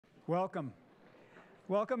Welcome.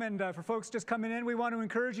 Welcome, and for folks just coming in, we want to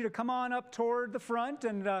encourage you to come on up toward the front,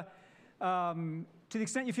 and to the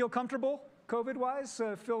extent you feel comfortable, COVID-wise,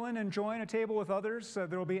 fill in and join a table with others.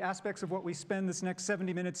 There will be aspects of what we spend this next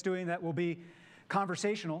 70 minutes doing that will be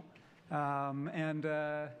conversational, and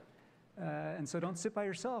so don't sit by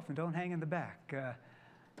yourself and don't hang in the back.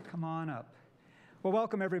 Come on up. Well,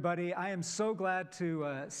 welcome, everybody. I am so glad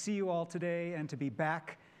to see you all today and to be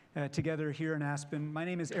back together here in Aspen. My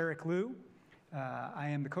name is Eric Liu. I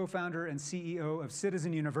am the co-founder and CEO of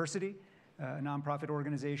Citizen University, a nonprofit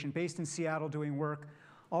organization based in Seattle doing work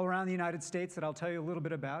all around the United States that I'll tell you a little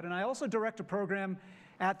bit about. And I also direct a program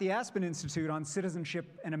at the Aspen Institute on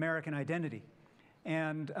citizenship and American identity.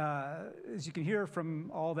 And as you can hear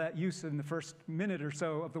from all that use in the first minute or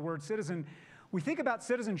so of the word citizen, we think about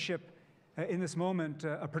citizenship in this moment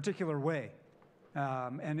a particular way.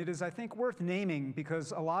 And it is, I think, worth naming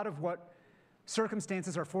because a lot of what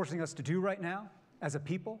circumstances are forcing us to do right now as a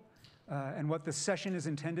people, and what this session is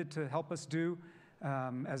intended to help us do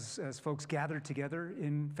as folks gather together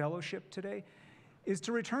in fellowship today, is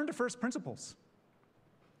to return to first principles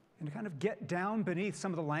and to kind of get down beneath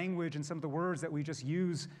some of the language and some of the words that we just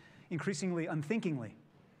use increasingly unthinkingly.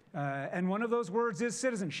 And one of those words is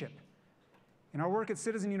citizenship. In our work at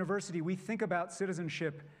Citizen University, we think about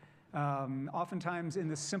citizenship oftentimes in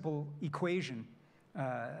this simple equation,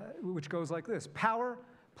 which goes like this: power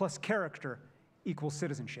plus character equals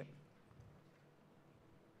citizenship.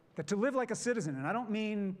 That to live like a citizen, and I don't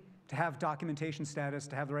mean to have documentation status,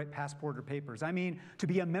 to have the right passport or papers. I mean to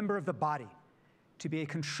be a member of the body, to be a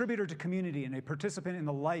contributor to community and a participant in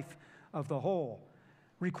the life of the whole,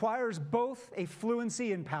 requires both a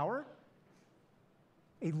fluency in power,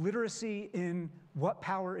 a literacy in what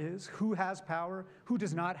power is, who has power, who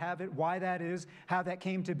does not have it, why that is, how that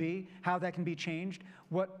came to be, how that can be changed,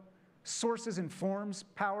 what sources and forms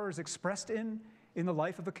power is expressed in the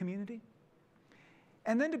life of a community.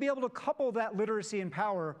 And then to be able to couple that literacy and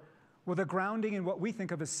power with a grounding in what we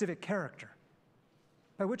think of as civic character,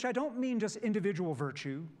 by which I don't mean just individual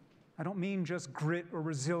virtue. I don't mean just grit or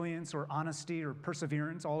resilience or honesty or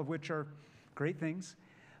perseverance, all of which are great things.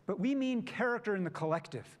 But we mean character in the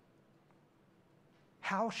collective.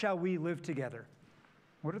 How shall we live together?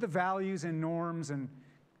 What are the values and norms and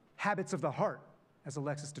habits of the heart, as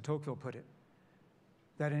Alexis de Tocqueville put it,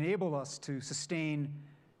 that enable us to sustain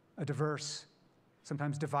a diverse,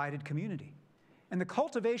 sometimes divided community? And the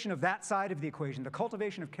cultivation of that side of the equation, the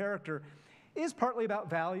cultivation of character, is partly about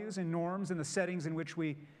values and norms and the settings in which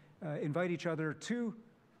we invite each other to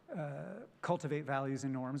cultivate values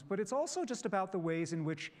and norms, but it's also just about the ways in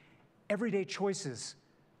which everyday choices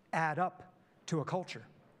add up to a culture.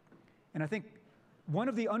 And I think one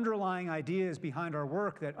of the underlying ideas behind our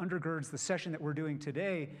work that undergirds the session that we're doing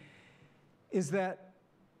today is that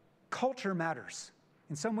culture matters.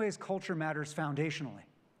 In some ways, culture matters foundationally.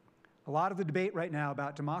 A lot of the debate right now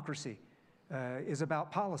about democracy is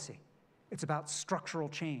about policy. It's about structural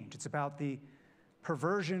change. It's about the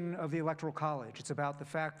perversion of the Electoral College. It's about the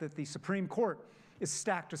fact that the Supreme Court is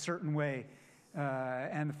stacked a certain way,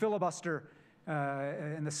 and the filibuster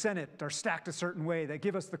and the Senate are stacked a certain way that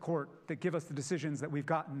give us the court, that give us the decisions that we've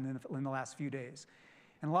gotten in the last few days.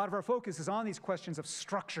 And a lot of our focus is on these questions of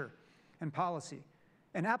structure and policy.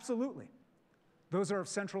 And absolutely, those are of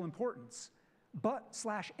central importance.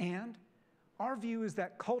 And our view is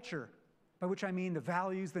that culture, by which I mean the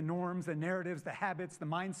values, the norms, the narratives, the habits, the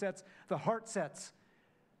mindsets, the heart sets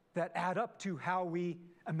that add up to how we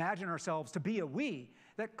imagine ourselves to be a we,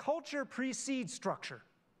 that culture precedes structure,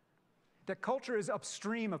 that culture is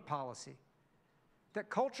upstream of policy, that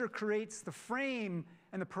culture creates the frame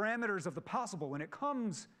and the parameters of the possible when it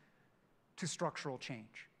comes to structural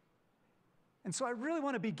change. And so I really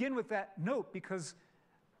want to begin with that note because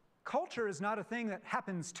culture is not a thing that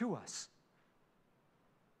happens to us.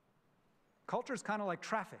 Culture is kind of like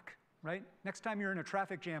traffic, right? Next time you're in a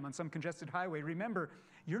traffic jam on some congested highway, remember,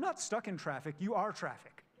 you're not stuck in traffic, you are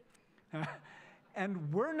traffic.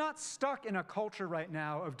 And we're not stuck in a culture right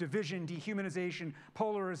now of division, dehumanization,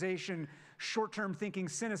 polarization, short-term thinking,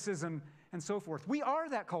 cynicism, and so forth. We are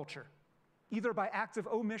that culture, either by acts of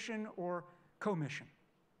omission or commission.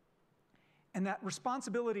 And that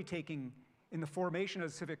responsibility taking in the formation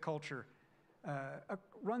of civic culture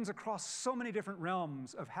runs across so many different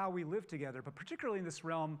realms of how we live together, but particularly in this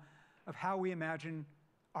realm of how we imagine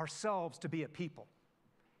ourselves to be a people.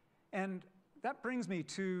 And that brings me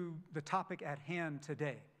to the topic at hand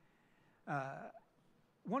today.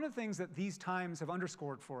 One of the things that these times have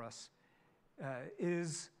underscored for us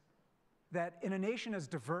is that in a nation as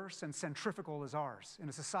diverse and centrifugal as ours, in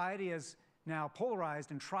a society as now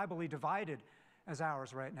polarized and tribally divided as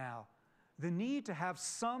ours right now, the need to have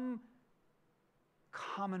some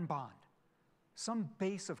common bond, some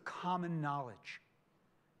base of common knowledge,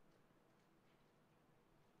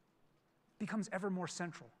 becomes ever more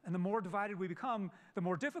central. And the more divided we become, the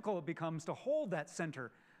more difficult it becomes to hold that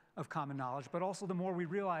center of common knowledge, but also the more we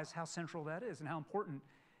realize how central that is and how important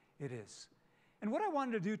it is. And what I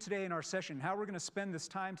wanted to do today in our session, how we're going to spend this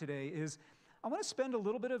time today, is I want to spend a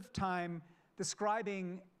little bit of time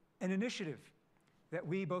describing an initiative that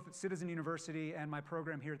we, both at Citizen University and my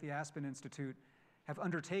program here at the Aspen Institute, have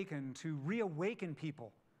undertaken to reawaken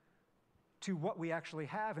people to what we actually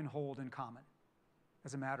have and hold in common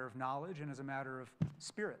as a matter of knowledge and as a matter of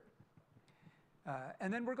spirit.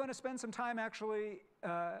 And then we're going to spend some time actually,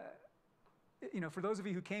 for those of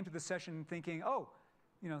you who came to the session thinking, oh,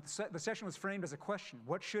 the session was framed as a question,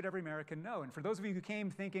 what should every American know? And for those of you who came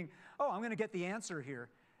thinking, oh, I'm going to get the answer here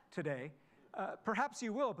today, perhaps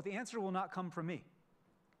you will, but the answer will not come from me.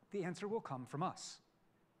 The answer will come from us.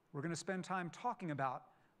 We're going to spend time talking about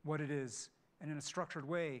what it is, and in a structured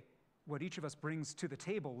way, what each of us brings to the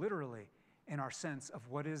table, literally, in our sense of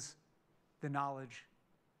what is the knowledge,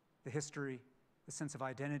 the history, the sense of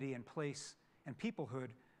identity and place and peoplehood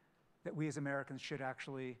that we as Americans should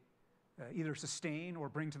actually either sustain or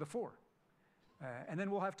bring to the fore. And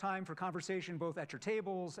then we'll have time for conversation both at your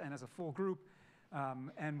tables and as a full group,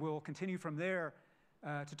 and we'll continue from there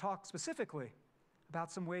to talk specifically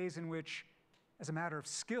about some ways in which, as a matter of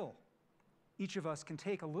skill, each of us can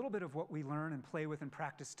take a little bit of what we learn and play with and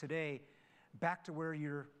practice today back to where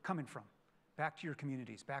you're coming from, back to your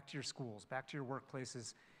communities, back to your schools, back to your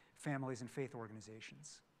workplaces, families, and faith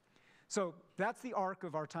organizations. So that's the arc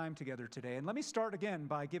of our time together today. And let me start again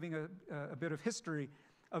by giving a bit of history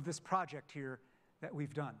of this project here that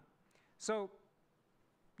we've done. So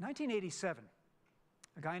 1987,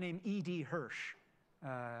 a guy named E.D. Hirsch,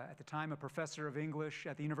 at the time a professor of English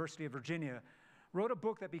at the University of Virginia, wrote a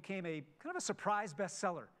book that became a kind of a surprise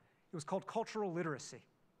bestseller. It was called Cultural Literacy.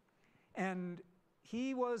 And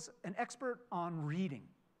he was an expert on reading,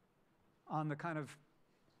 on the kind of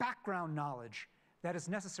background knowledge that is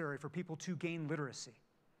necessary for people to gain literacy,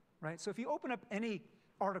 right? So if you open up any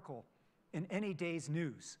article in any day's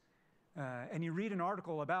news, and you read an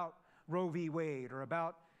article about Roe v. Wade or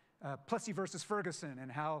about Plessy versus Ferguson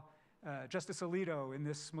and how Justice Alito in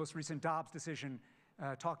this most recent Dobbs decision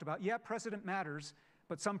talked about, yeah, precedent matters,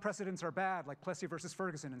 but some precedents are bad, like Plessy versus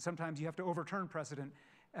Ferguson, and sometimes you have to overturn precedent,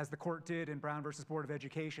 as the court did in Brown versus Board of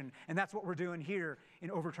Education, and that's what we're doing here in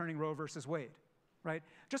overturning Roe versus Wade, right?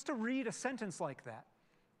 Just to read a sentence like that,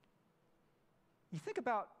 you think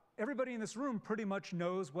about everybody in this room pretty much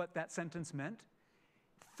knows what that sentence meant.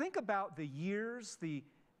 Think about the years, the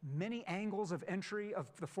many angles of entry of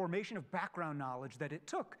the formation of background knowledge that it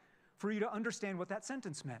took for you to understand what that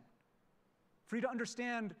sentence meant, for you to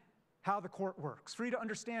understand how the court works, for you to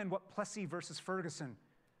understand what Plessy versus Ferguson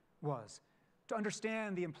was, to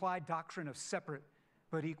understand the implied doctrine of separate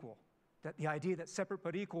but equal, that the idea that separate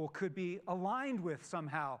but equal could be aligned with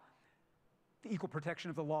somehow the equal protection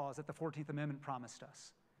of the laws that the 14th Amendment promised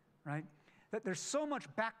us, right? That there's so much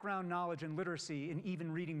background knowledge and literacy in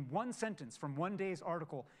even reading one sentence from one day's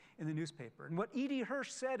article in the newspaper. And what E.D. Hirsch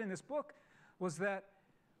said in this book was that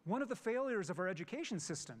one of the failures of our education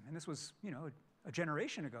system, and this was, a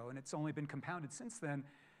generation ago, and it's only been compounded since then,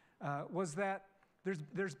 was that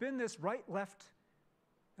there's been this right-left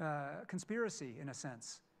conspiracy, in a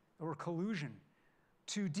sense, or collusion,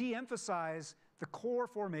 to de-emphasize the core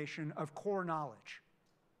formation of core knowledge.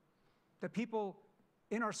 That people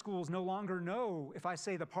in our schools no longer know, if I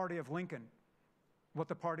say the party of Lincoln, what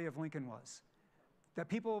the party of Lincoln was. That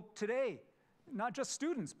people today, not just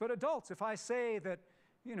students, but adults, if I say that,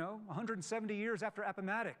 170 years after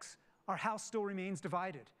Appomattox, our house still remains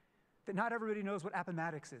divided. That not everybody knows what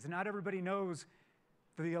Appomattox is, and not everybody knows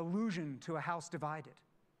the allusion to a house divided,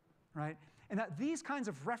 right? And that these kinds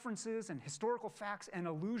of references and historical facts and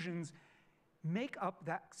allusions make up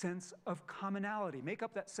that sense of commonality, make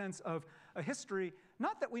up that sense of a history,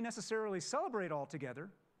 not that we necessarily celebrate all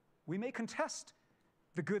together. We may contest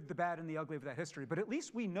the good, the bad, and the ugly of that history, but at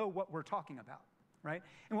least we know what we're talking about, right?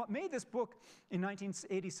 And what made this book in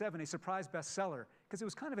 1987 a surprise bestseller, because it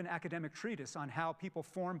was kind of an academic treatise on how people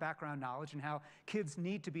form background knowledge and how kids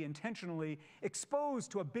need to be intentionally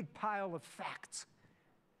exposed to a big pile of facts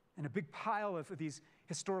and a big pile of these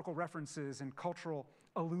historical references and cultural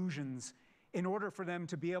allusions in order for them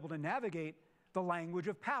to be able to navigate the language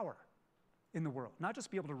of power in the world. Not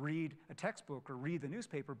just be able to read a textbook or read the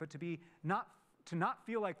newspaper, but to not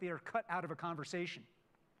feel like they are cut out of a conversation.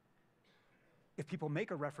 If people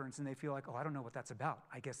make a reference and they feel like, oh, I don't know what that's about,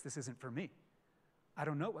 I guess this isn't for me, I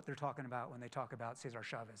don't know what they're talking about when they talk about Cesar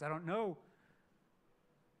Chavez. I don't know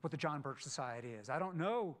what the John Birch Society is. I don't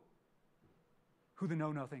know who the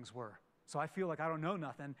know-nothings were. So I feel like I don't know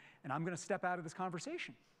nothing, and I'm going to step out of this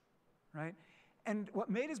conversation, right? And what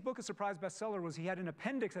made his book a surprise bestseller was he had an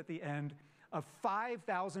appendix at the end of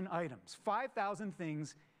 5,000 items, 5,000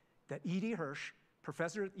 things that E.D. Hirsch,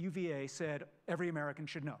 professor at UVA, said every American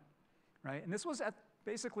should know, right? And this was at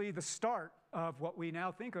basically the start of what we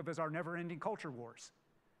now think of as our never-ending culture wars,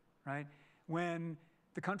 right? When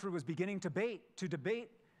the country was beginning to debate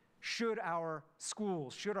should our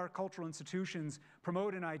schools, should our cultural institutions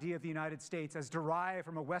promote an idea of the United States as derived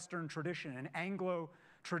from a Western tradition, an Anglo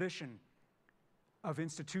tradition of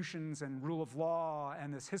institutions and rule of law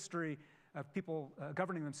and this history of people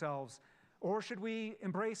governing themselves, or should we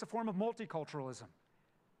embrace a form of multiculturalism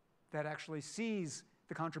that actually sees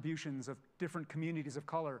the contributions of different communities of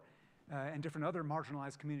color and different other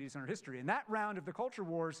marginalized communities in our history? And that round of the culture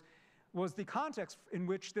wars was the context in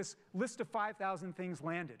which this list of 5,000 things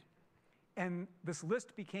landed. And this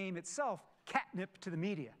list became itself catnip to the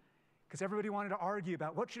media, because everybody wanted to argue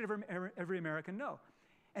about what should every American know.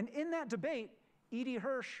 And in that debate, E.D.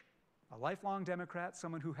 Hirsch, a lifelong Democrat,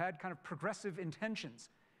 someone who had kind of progressive intentions,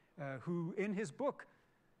 who in his book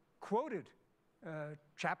quoted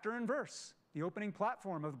chapter and verse, the opening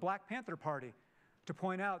platform of the Black Panther Party, to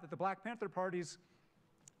point out that the Black Panther Party's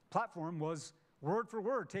platform was word for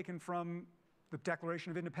word taken from the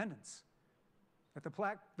Declaration of Independence. That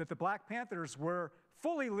the Black Panthers were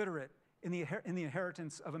fully literate in the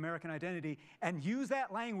inheritance of American identity, and use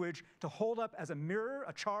that language to hold up as a mirror,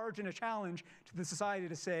 a charge, and a challenge to the society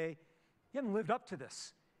to say, you haven't lived up to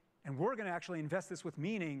this, and we're going to actually invest this with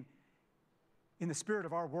meaning in the spirit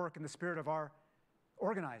of our work, in the spirit of our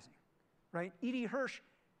organizing, right? E.D. Hirsch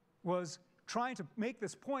was trying to make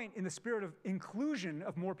this point in the spirit of inclusion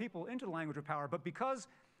of more people into the language of power, but because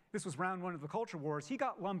this was round one of the culture wars, he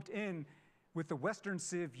got lumped in with the Western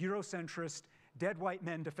civ, Eurocentrist, dead white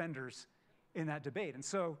men defenders in that debate. And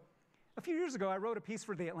so a few years ago, I wrote a piece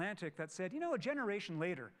for The Atlantic that said, you know, a generation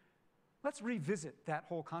later, let's revisit that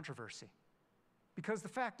whole controversy. Because the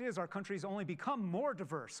fact is, our country's only become more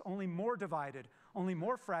diverse, only more divided, only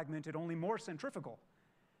more fragmented, only more centrifugal.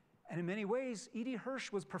 And in many ways, E.D.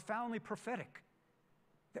 Hirsch was profoundly prophetic,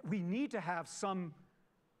 that we need to have some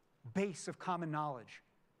base of common knowledge.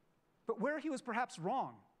 But where he was perhaps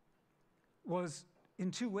wrong was in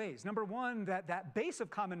two ways. Number one, that base of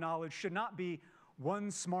common knowledge should not be one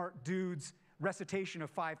smart dude's recitation of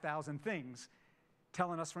 5,000 things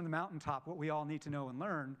telling us from the mountaintop what we all need to know and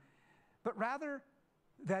learn, but rather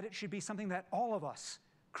that it should be something that all of us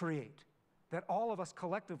create, that all of us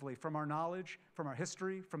collectively, from our knowledge, from our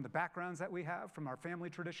history, from the backgrounds that we have, from our family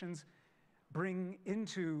traditions, bring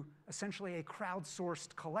into essentially a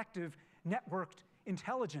crowdsourced, collective, networked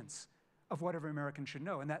intelligence of what every American should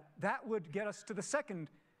know. And that would get us to the second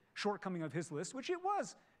shortcoming of his list, which it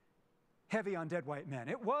was heavy on dead white men.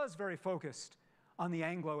 It was very focused on the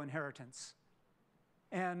Anglo inheritance.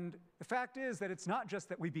 And the fact is that it's not just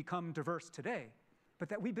that we become diverse today, but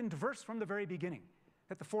that we've been diverse from the very beginning,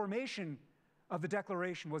 that the formation of the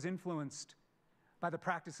Declaration was influenced by the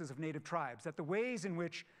practices of native tribes, that the ways in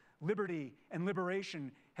which liberty and liberation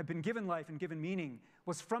have been given life and given meaning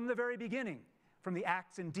was from the very beginning, from the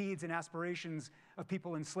acts and deeds and aspirations of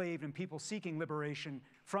people enslaved and people seeking liberation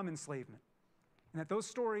from enslavement. And that those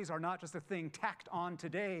stories are not just a thing tacked on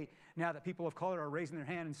today, now that people of color are raising their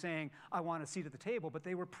hand and saying, I want a seat at the table, but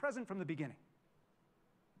they were present from the beginning.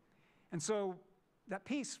 And so that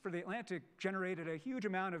piece for The Atlantic generated a huge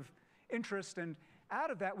amount of interest, and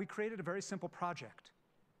out of that we created a very simple project.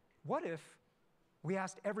 What if we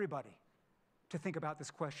asked everybody to think about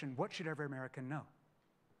this question, what should every American know?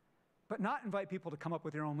 But not invite people to come up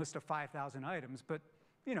with their own list of 5,000 items, but,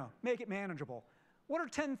 you know, make it manageable. What are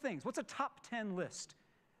 10 things? What's a top 10 list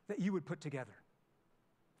that you would put together?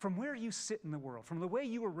 From where you sit in the world, from the way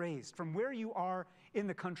you were raised, from where you are in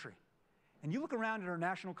the country. And you look around at our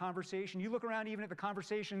national conversation, you look around even at the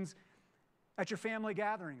conversations at your family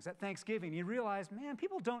gatherings, at Thanksgiving, you realize, man,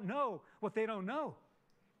 people don't know what they don't know.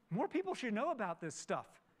 More people should know about this stuff.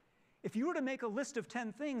 If you were to make a list of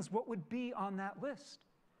 10 things, what would be on that list?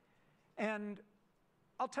 And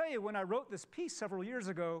I'll tell you, when I wrote this piece several years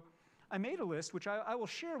ago, I made a list, which I will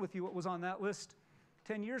share with you what was on that list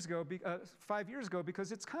 5 years ago,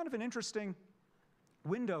 because it's kind of an interesting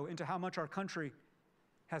window into how much our country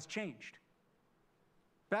has changed.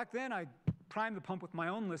 Back then, I primed the pump with my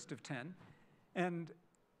own list of 10, and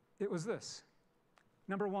it was this.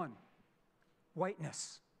 Number 1,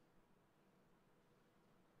 whiteness.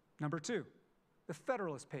 Number 2, the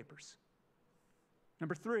Federalist Papers.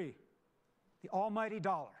 Number 3, the almighty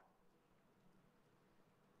dollar.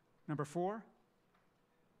 Number 4,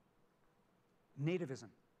 nativism.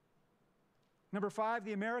 Number 5,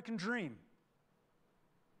 the American dream.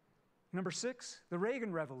 Number 6, the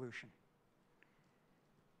Reagan Revolution.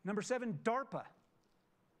 Number 7, DARPA.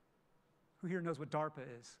 Who here knows what DARPA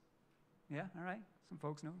is? Yeah, all right, some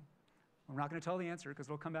folks know. I'm not going to tell the answer because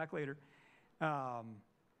it'll come back later.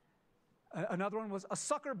 Another one was a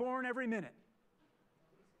sucker born every minute.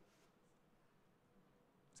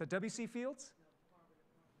 Is that W.C. Fields?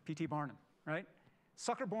 P.T. Barnum, right?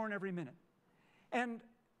 Sucker born every minute. And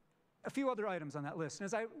a few other items on that list. And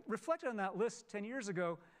as I reflected on that list 10 years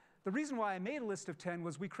ago, the reason why I made a list of 10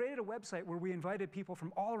 was we created a website where we invited people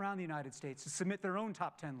from all around the United States to submit their own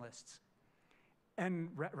top 10 lists. And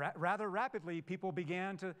rather rapidly, people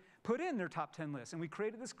began to put in their top 10 lists. And we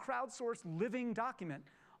created this crowdsourced living document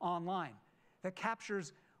online that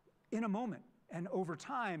captures in a moment and over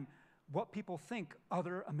time what people think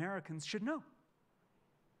other Americans should know.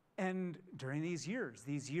 And during these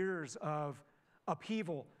years of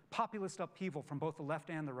upheaval, populist upheaval from both the left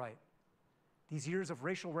and the right, these years of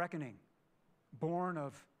racial reckoning, born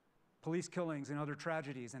of police killings and other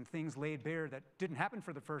tragedies and things laid bare that didn't happen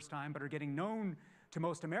for the first time but are getting known to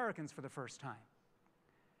most Americans for the first time.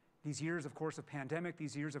 These years, of course, of pandemic,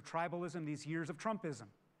 these years of tribalism, these years of Trumpism.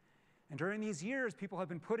 And during these years, people have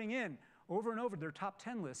been putting in over and over their top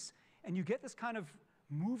 10 lists, and you get this kind of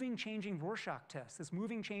moving, changing Rorschach test, this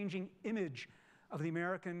moving, changing image of the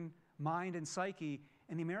American mind and psyche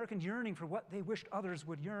and the American yearning for what they wished others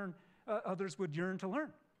would yearn to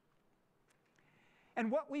learn. And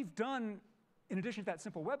what we've done, in addition to that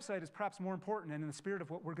simple website, is perhaps more important, and in the spirit of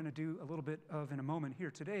what we're going to do a little bit of in a moment here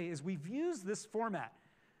today, is we've used this format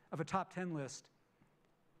of a top 10 list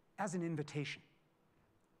as an invitation.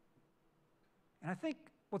 And I think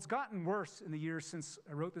what's gotten worse in the years since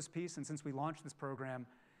I wrote this piece and since we launched this program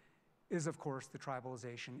is, of course, the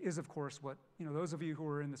tribalization, is, of course, what, those of you who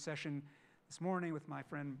were in the session this morning with my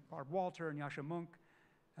friend Barb Walter and Yasha Munk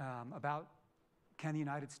about can the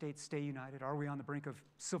United States stay united? Are we on the brink of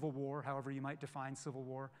civil war, however you might define civil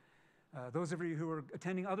war? Those of you who are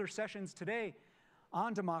attending other sessions today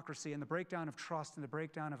on democracy and the breakdown of trust and the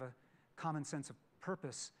breakdown of a common sense of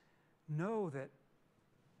purpose know that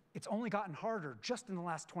it's only gotten harder just in the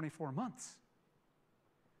last 24 months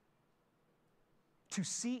to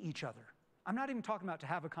see each other. I'm not even talking about to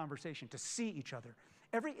have a conversation, to see each other.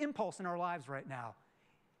 Every impulse in our lives right now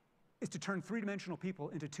is to turn three-dimensional people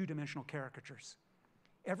into two-dimensional caricatures.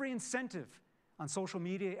 Every incentive on social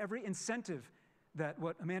media, every incentive that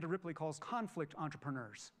what Amanda Ripley calls conflict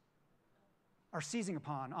entrepreneurs are seizing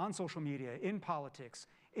upon on social media, in politics,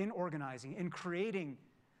 in organizing, in creating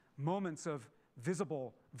moments of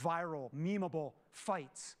visible, viral, memeable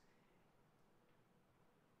fights,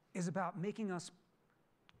 is about making us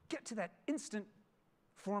get to that instant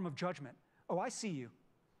form of judgment. Oh, I see you.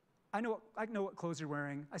 I know what clothes you're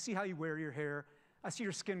wearing. I see how you wear your hair. I see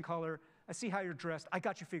your skin color. I see how you're dressed. I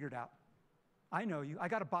got you figured out. I know you. I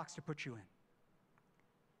got a box to put you in.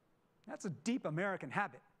 That's a deep American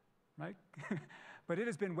habit, right? But it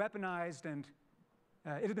has been weaponized, and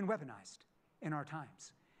it has been weaponized in our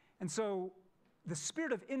times. And so the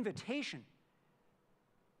spirit of invitation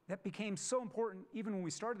that became so important even when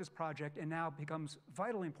we started this project and now becomes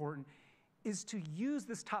vitally important is to use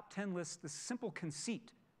this top 10 list, this simple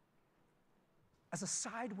conceit, as a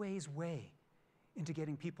sideways way into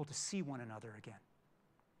getting people to see one another again.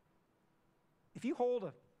 If you hold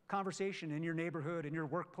a conversation in your neighborhood, in your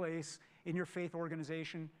workplace, in your faith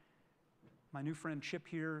organization, my new friend Chip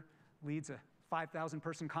here leads a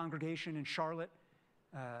 5,000-person congregation in Charlotte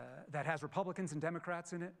that has Republicans and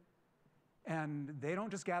Democrats in it. And they don't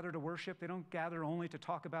just gather to worship. They don't gather only to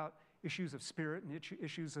talk about issues of spirit and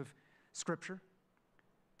issues of Scripture.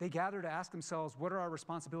 They gather to ask themselves, what are our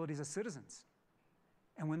responsibilities as citizens?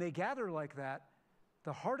 And when they gather like that,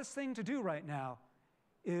 the hardest thing to do right now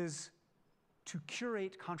is to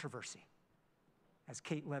curate controversy, as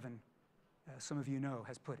Kate Levin, some of you know,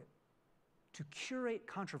 has put it. To curate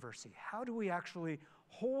controversy. How do we actually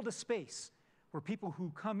hold a space where people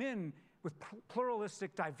who come in with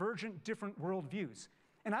pluralistic, divergent, different worldviews?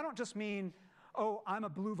 And I don't just mean, oh, I'm a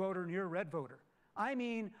blue voter and you're a red voter. I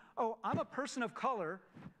mean, oh, I'm a person of color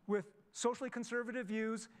with socially conservative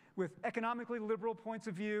views, with economically liberal points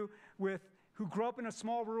of view, who grew up in a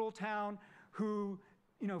small rural town, who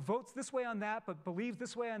votes this way on that, but believes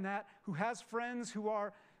this way on that, who has friends who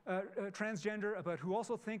are transgender, but who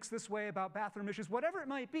also thinks this way about bathroom issues, whatever it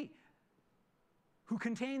might be, who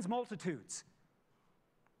contains multitudes,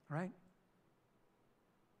 right?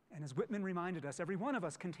 And as Whitman reminded us, every one of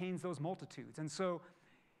us contains those multitudes. And so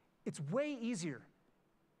It's way easier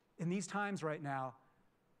in these times right now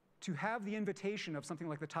to have the invitation of something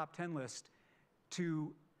like the top 10 list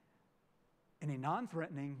to, in a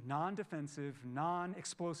non-threatening, non-defensive,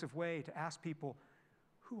 non-explosive way, to ask people,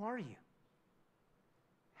 who are you?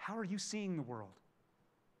 How are you seeing the world?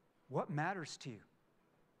 What matters to you?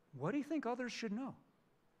 What do you think others should know?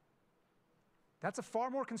 That's a far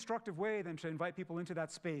more constructive way than to invite people into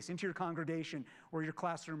that space, into your congregation or your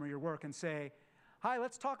classroom or your work and say, hi,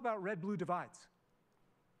 let's talk about red-blue divides.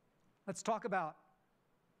 Let's talk about,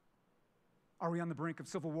 are we on the brink of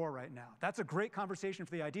civil war right now? That's a great conversation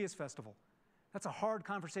for the Ideas Festival. That's a hard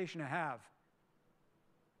conversation to have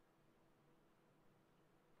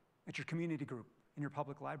at your community group, in your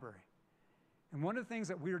public library. And one of the things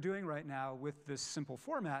that we're doing right now with this simple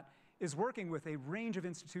format is working with a range of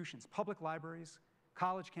institutions, public libraries,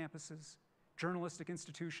 college campuses, journalistic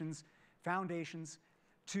institutions, foundations,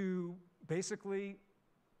 to basically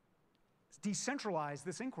decentralize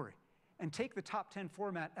this inquiry and take the top 10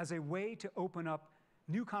 format as a way to open up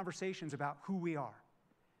new conversations about who we are.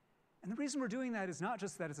 And the reason we're doing that is not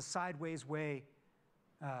just that it's a sideways way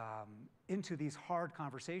into these hard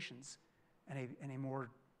conversations and a more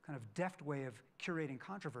kind of deft way of curating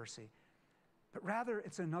controversy, but rather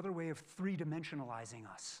it's another way of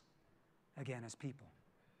three-dimensionalizing us, again, as people,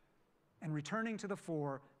 and returning to the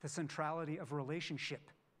fore the centrality of relationship.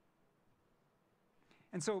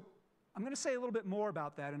 And so I'm going to say a little bit more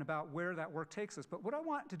about that and about where that work takes us, but what I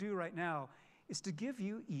want to do right now is to give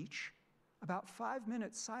you each about 5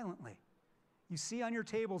 minutes silently. You see on your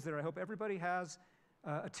tables there, I hope everybody has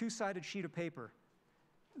a two-sided sheet of paper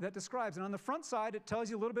that describes, and on the front side it tells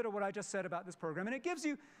you a little bit of what I just said about this program, and it gives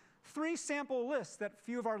you 3 sample lists that a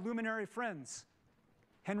few of our luminary friends,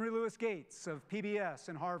 Henry Louis Gates of PBS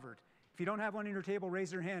and Harvard. If you don't have one on your table,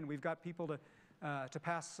 raise your hand. We've got people to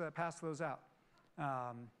pass those out.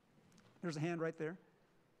 There's a hand right there.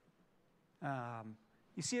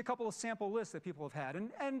 You see a couple of sample lists that people have had.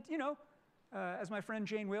 And you know, as my friend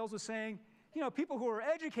Jane Wales was saying, you know, people who are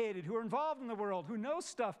educated, who are involved in the world, who know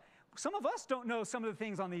stuff. Some of us don't know some of the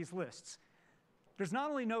things on these lists. There's not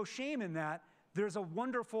only no shame in that, there's a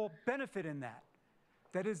wonderful benefit in that.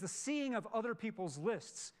 That is the seeing of other people's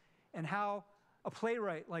lists and how a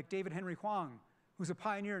playwright like David Henry Hwang, who's a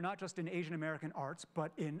pioneer not just in Asian American arts,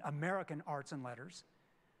 but in American arts and letters,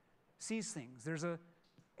 sees things. There's an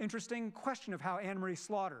interesting question of how Anne Marie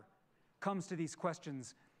Slaughter comes to these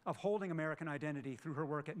questions of holding American identity through her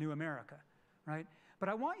work at New America, right? But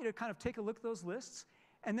I want you to kind of take a look at those lists,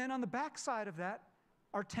 and then on the back side of that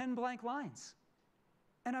are 10 blank lines.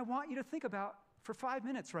 And I want you to think about, for 5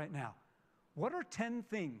 minutes right now, what are 10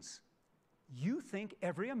 things you think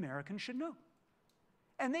every American should know?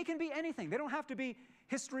 And they can be anything. They don't have to be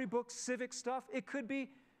history books, civic stuff. It could be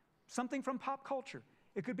something from pop culture.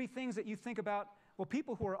 It could be things that you think about, well,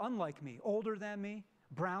 people who are unlike me, older than me,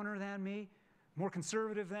 browner than me, more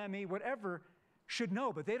conservative than me, whatever, should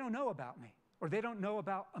know, but they don't know about me, or they don't know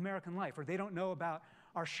about American life, or they don't know about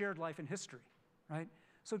our shared life and history, right?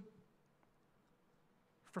 So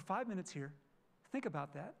for 5 minutes here, think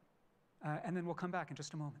about that, and then we'll come back in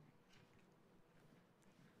just a moment.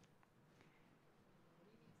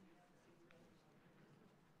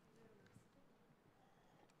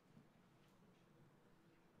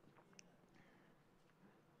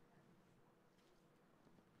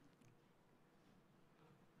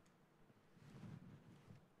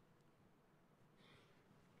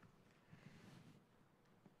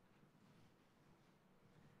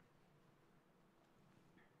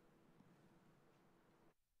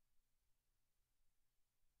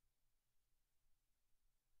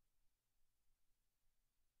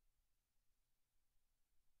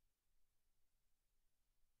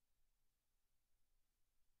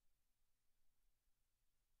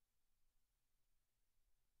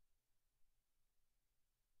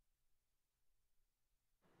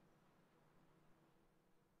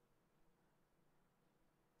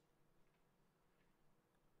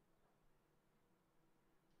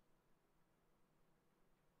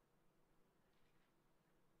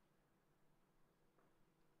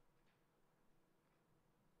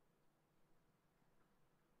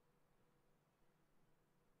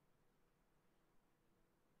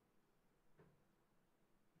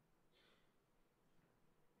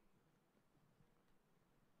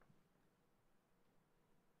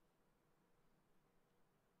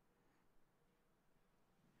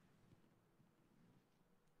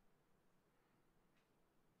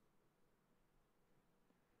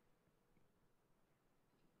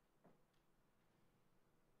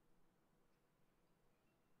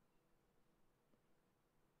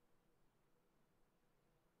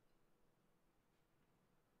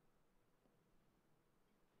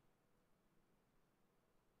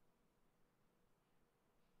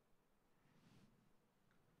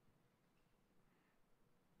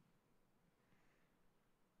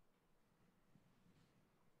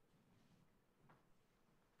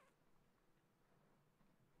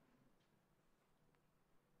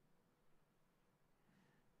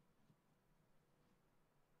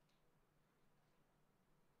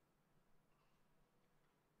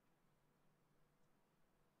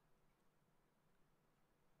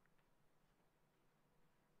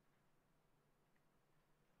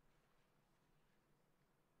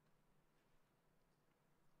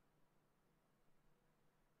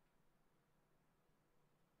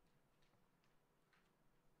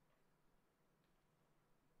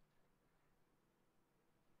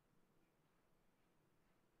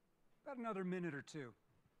 Got another minute or two.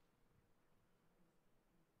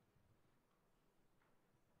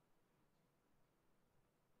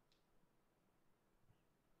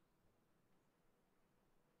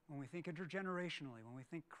 When we think intergenerationally, when we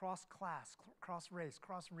think cross-class, cross-race,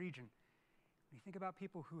 cross-region, when we think about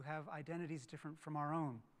people who have identities different from our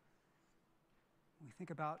own, when we think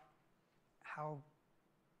about how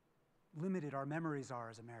limited our memories are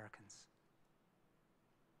as Americans.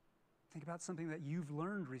 Think about something that you've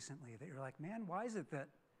learned recently that you're like, man, how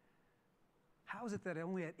is it that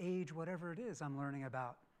only at age, whatever it is, I'm learning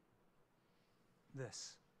about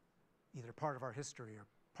this? Either part of our history or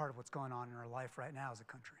part of what's going on in our life right now as a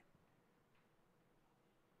country.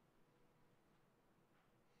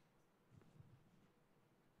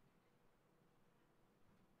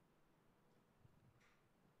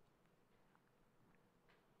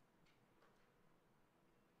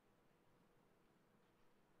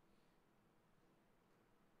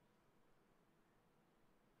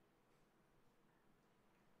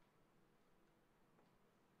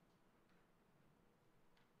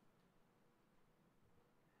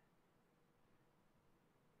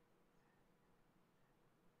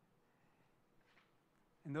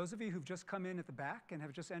 And those of you who've just come in at the back and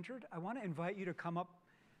have just entered, I want to invite you to come up,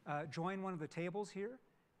 join one of the tables here.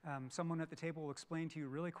 Someone at the table will explain to you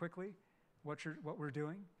really quickly what we're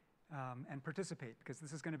doing, and participate, because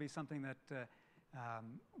this is going to be something that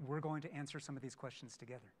we're going to answer some of these questions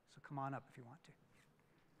together. So come on up if you want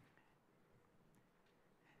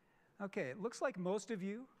to. Okay, it looks like most of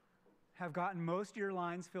you have gotten most of your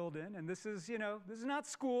lines filled in, and this is not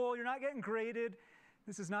school. You're not getting graded.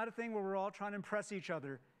 This is not a thing where we're all trying to impress each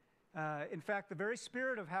other. In fact, the very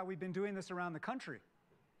spirit of how we've been doing this around the country,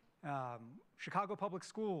 Chicago Public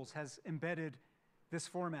Schools has embedded this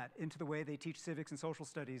format into the way they teach civics and social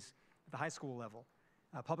studies at the high school level.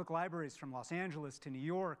 Public libraries from Los Angeles to New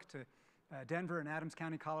York to Denver and Adams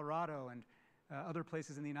County, Colorado, and other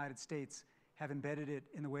places in the United States have embedded it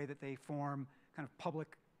in the way that they form kind of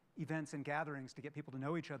public events and gatherings to get people to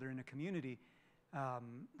know each other in a community.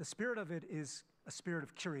 The spirit of it is a spirit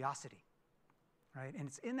of curiosity, right? And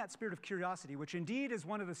it's in that spirit of curiosity, which indeed is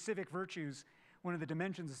one of the civic virtues, one of the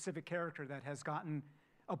dimensions of civic character that has gotten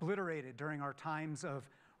obliterated during our times of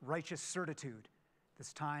righteous certitude,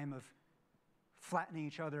 this time of flattening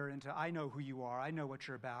each other into, I know who you are, I know what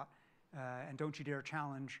you're about, and don't you dare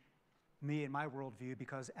challenge me and my worldview,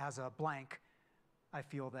 because as a blank, I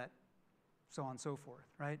feel that, so on and so forth,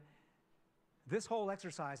 right? This whole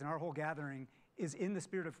exercise and our whole gathering is in the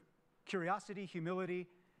spirit of curiosity, humility,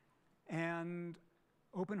 and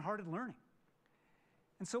open-hearted learning.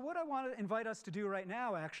 And so what I want to invite us to do right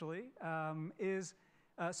now, actually, is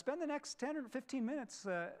spend the next 10 or 15 minutes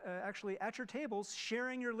actually at your tables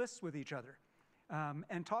sharing your lists with each other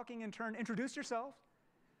and talking in turn. Introduce yourself,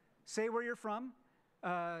 say where you're from,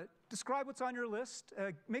 describe what's on your list,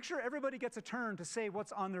 make sure everybody gets a turn to say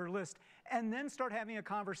what's on their list, and then start having a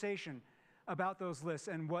conversation about those lists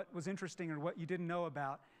and what was interesting or what you didn't know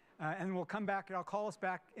about. And we'll come back, and I'll call us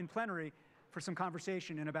back in plenary for some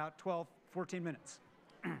conversation in about 12, 14 minutes.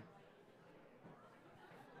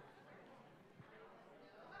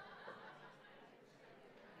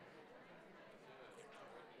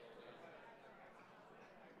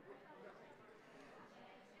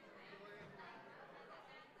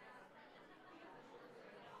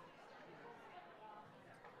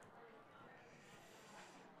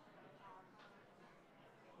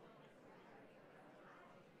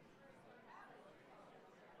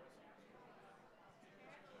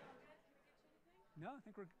 No, I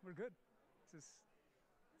think we're good. It's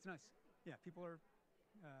nice. Yeah, people are,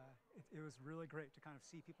 it was really great to kind of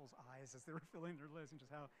see people's eyes as they were filling their list and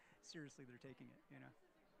just how seriously they're taking it, you know.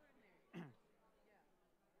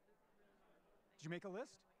 Did you make a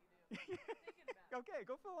list? Okay,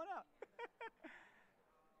 go fill one out.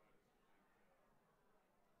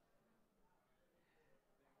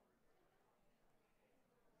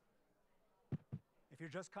 If you're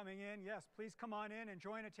just coming in, yes, please come on in and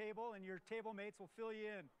join a table, and your table mates will fill you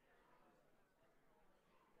in.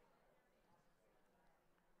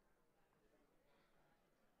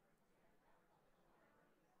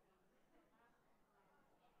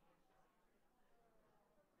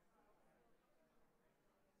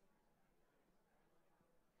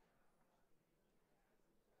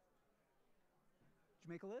 Did you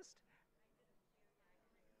make a list?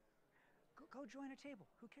 Go join a table.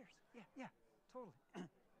 Who cares? Yeah, totally.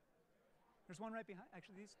 There's one right behind.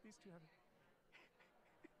 Actually, these two have it.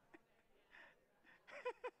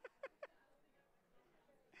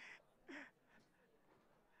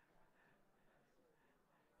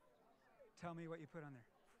 Tell me what you put on there.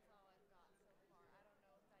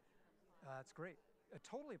 That's great. It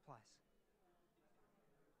totally applies.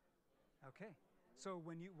 Okay. So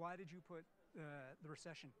why did you put the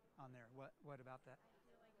recession on there? What about that? I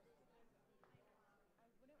feel like I wouldn't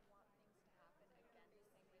want things to happen again the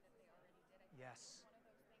same way that they already did. I feel like it's Yes. one of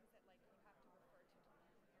those things that like you have to refer to learn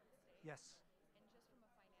from your mistakes. Yes. And just from a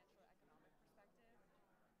financial or economic perspective,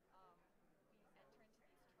 we enter into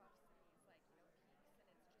these troughs and these like peaks,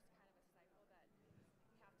 and it's just kind of a cycle that we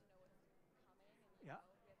have to know what's coming, and Yeah.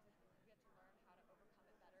 we have to learn how to overcome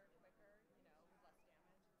it better, quicker, with less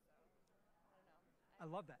damage. So I don't know. I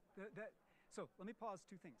love that. So let me pause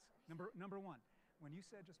two things. Number one, when you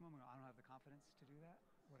said just a moment ago, I don't have the confidence to do that,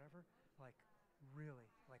 whatever, like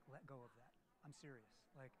really, like let go of that. I'm serious.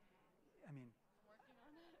 Like, I mean, I'm working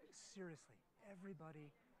on it. seriously,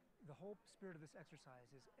 everybody, the whole spirit of this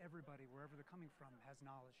exercise is everybody, wherever they're coming from, has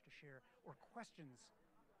knowledge to share or questions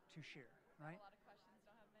to share, right? A lot of questions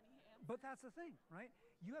don't have many answers. But that's the thing, right?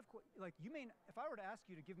 You have, if I were to ask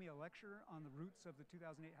you to give me a lecture on the roots of the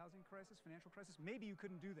 2008 housing crisis, financial crisis, maybe you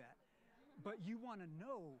couldn't do that. But you want to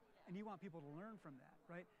know, and you want people to learn from that,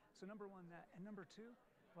 right? So number one, that. And number two,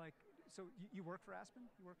 so you work for Aspen?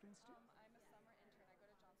 You work for the Institute? I'm a summer intern. I go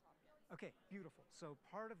to Johns Hopkins. Okay, beautiful. So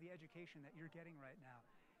part of the education that you're getting right now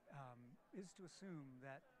is to assume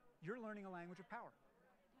that you're learning a language of power,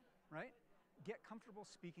 right? Get comfortable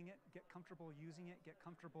speaking it, get comfortable using it, get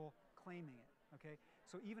comfortable claiming it, okay?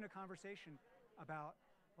 So even a conversation about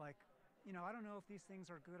I don't know if these things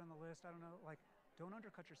are good on the list, I don't know, don't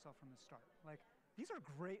undercut yourself from the start. These are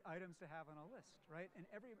great items to have on a list, right? And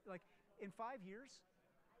in 5 years,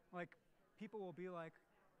 people will be like,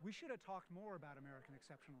 we should have talked more about American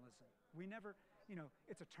exceptionalism. We never,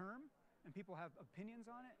 it's a term and people have opinions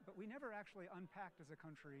on it, but we never actually unpacked as a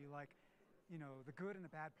country the good and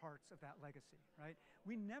the bad parts of that legacy, right?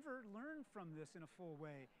 We never learned from this in a full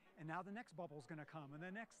way, and now the next bubble's gonna come and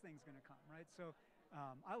the next thing's gonna come, right? So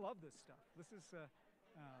I love this stuff. This is,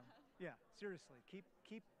 yeah, seriously, keep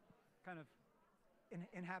kind of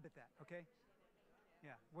inhabit that, okay?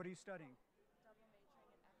 Yeah, what are you studying? Double majoring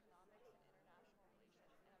in economics and international relations and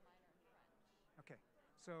a minor in French. Okay,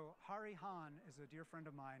 so Hari Han is a dear friend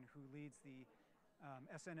of mine who leads the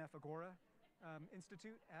SNF Agora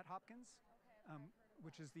Institute at Hopkins,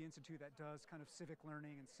 which is the institute that does kind of civic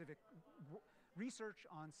learning and civic research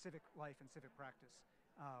on civic life and civic practice.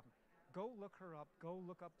 Go look her up. Go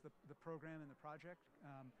look up the program and the project.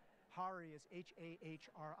 Hari is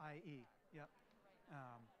H-A-H-R-I-E. Yep.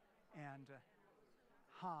 And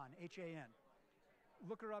Han, H-A-N.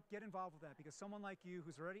 Look her up, get involved with that, because someone like you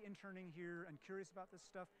who's already interning here and curious about this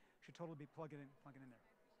stuff should totally be plugging in there.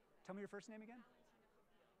 Tell me your first name again?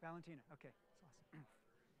 Valentina. Okay, that's awesome.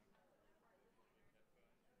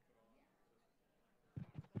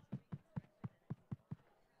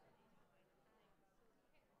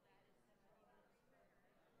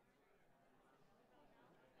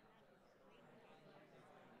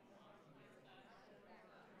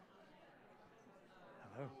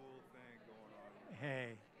 Hello. Cool thing going on.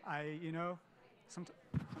 Hey,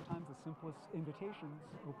 sometimes the simplest invitations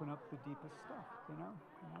open up the deepest stuff, and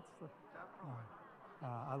that's the.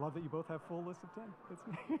 I love that you both have full lists of 10. That's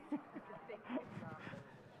me.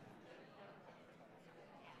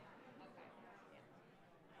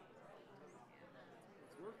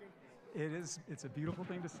 It's working. It is. It's a beautiful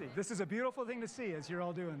thing to see. This is a beautiful thing to see as you're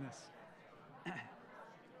all doing this.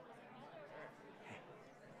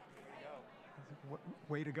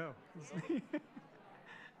 Way to go.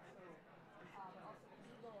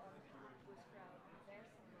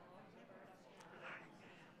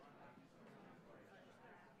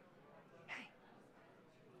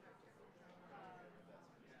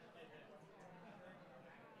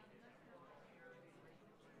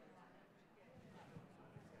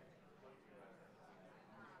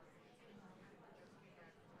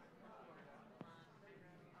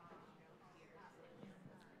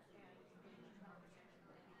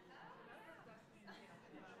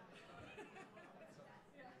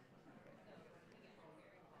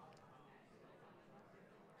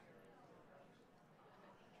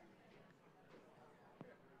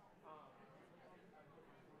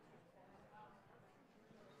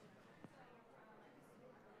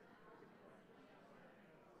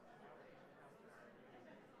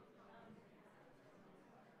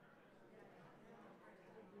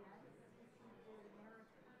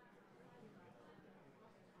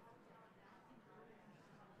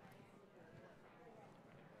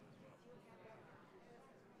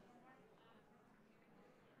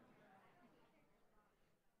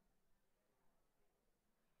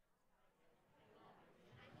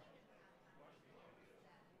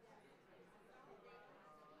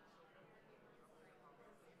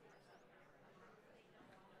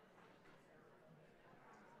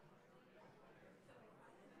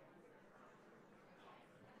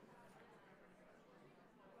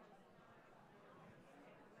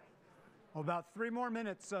 Well, about 3 more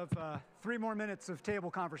minutes of table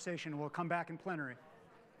conversation. We'll come back in plenary.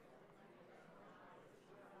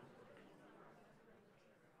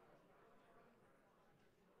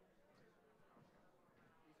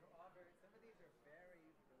 Some of these are very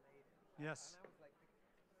related. Yes. And I was like,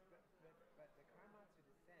 but the karma to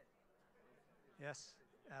descent. Yes,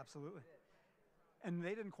 absolutely. And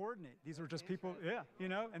they didn't coordinate. These were just people, yeah, you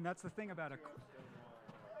know, and that's the thing about it.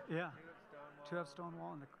 Yeah. To have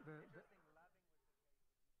Stonewall and the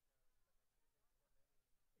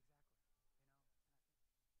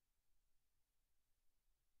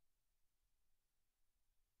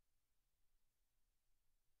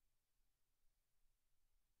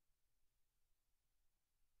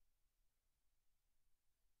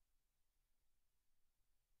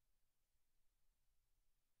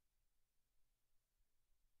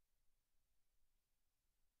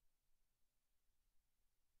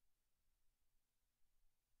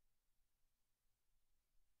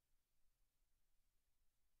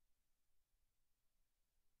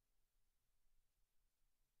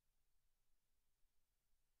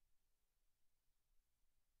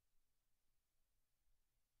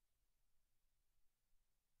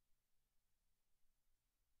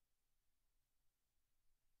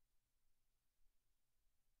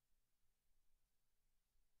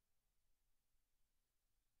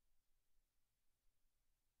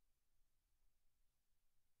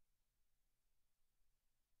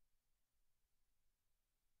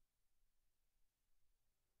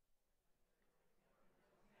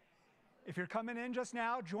If you're coming in just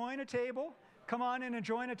now, join a table. Come on in and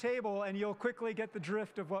join a table, and you'll quickly get the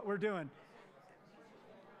drift of what we're doing.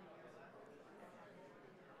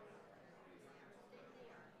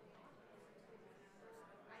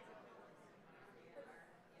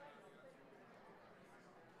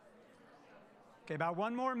 Okay, about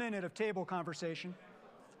 1 more minute of table conversation.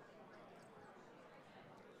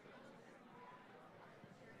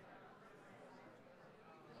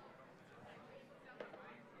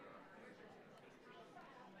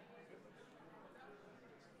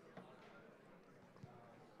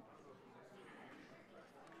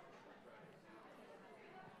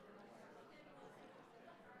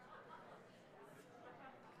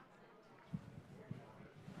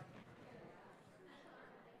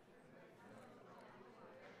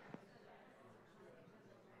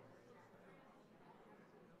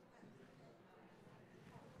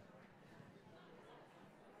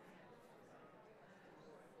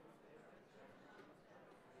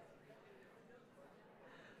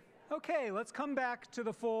 Okay, let's come back to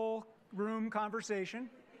the full room conversation.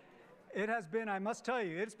 It has been, I must tell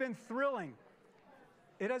you, it's been thrilling.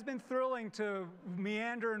 It has been thrilling to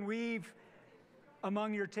meander and weave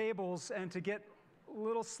among your tables and to get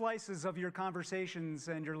little slices of your conversations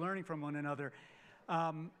and your learning from one another.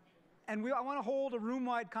 I want to hold a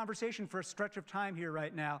room-wide conversation for a stretch of time here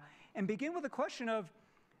right now and begin with a question of,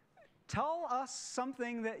 tell us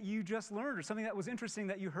something that you just learned or something that was interesting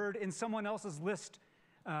that you heard in someone else's list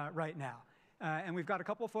right now. And we've got a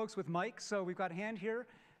couple of folks with mics, so we've got a hand here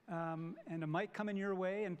and a mic coming your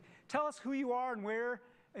way. And tell us who you are and where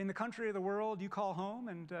in the country or the world you call home,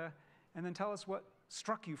 and then tell us what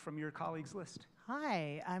struck you from your colleague's list.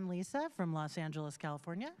 Hi, I'm Lisa from Los Angeles,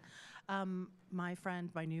 California. My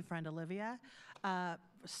new friend Olivia,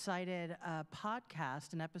 cited a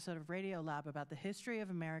podcast, an episode of Radio Lab about the history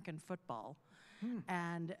of American football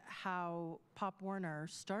and how Pop Warner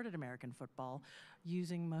started American football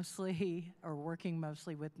using mostly or working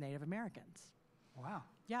mostly with Native Americans. Wow.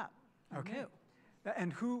 Yeah. Okay. New.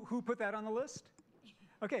 And who put that on the list?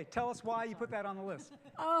 Okay, tell us why you put that on the list.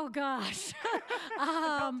 Oh, gosh.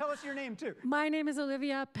 Tell us your name, too. My name is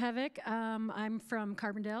Olivia Pevick. I'm from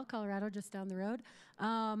Carbondale, Colorado, just down the road.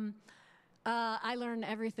 I learn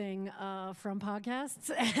everything from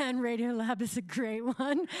podcasts, and Radio Lab is a great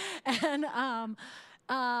one. And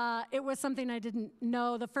it was something I didn't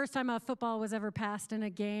know. The first time a football was ever passed in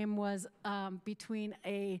a game was between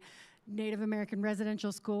a Native American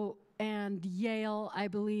residential school and Yale, I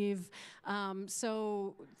believe.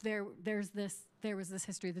 So there was this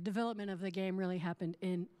history. The development of the game really happened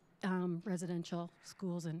in residential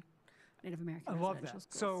schools and Native American residential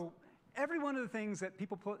schools. So every one of the things that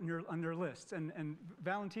people put on their lists, and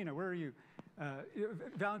Valentina, where are you?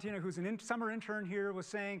 Valentina, who's a summer intern here, was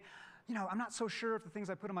saying, you know, I'm not so sure if the things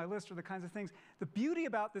I put on my list are the kinds of things. The beauty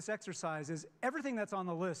about this exercise is everything that's on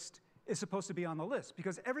the list is supposed to be on the list,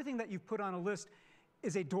 because everything that you've put on a list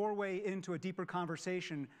is a doorway into a deeper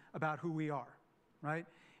conversation about who we are, right?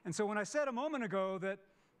 And so when I said a moment ago that,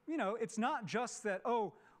 you know, it's not just that,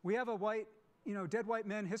 oh, we have a white, dead white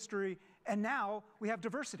men history, and now we have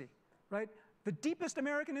diversity, right? the deepest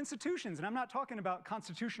American institutions, and I'm not talking about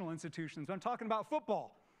constitutional institutions, I'm talking about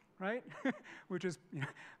football, right? Which is,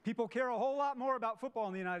 people care a whole lot more about football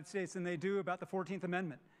in the United States than they do about the 14th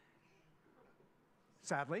Amendment.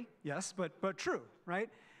 Sadly, yes, but true, right?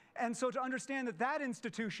 And so to understand that that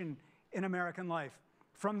institution in American life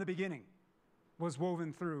from the beginning was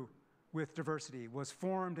woven through with diversity, was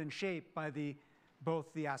formed and shaped by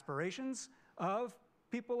both the aspirations of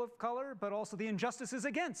people of color, but also the injustices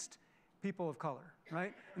against people of color,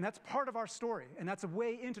 right? And that's part of our story, and that's a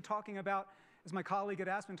way into talking about, as my colleague at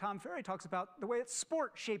Aspen, Tom Ferry, talks about, the way that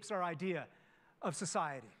sport shapes our idea of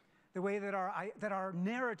society, the way that our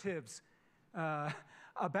narratives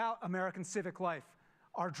about American civic life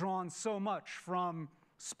are drawn so much from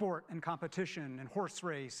sport and competition and horse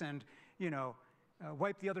race and,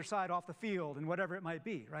 wipe the other side off the field and whatever it might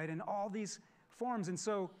be, right? And all these forms. And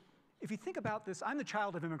so if you think about this, I'm the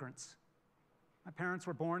child of immigrants. My parents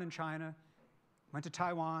were born in China, went to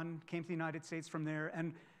Taiwan, came to the United States from there.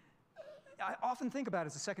 And I often think about,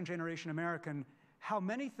 as a second-generation American, how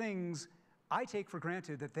many things I take for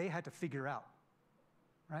granted that they had to figure out,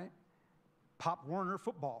 right? Pop Warner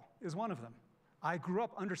football is one of them. I grew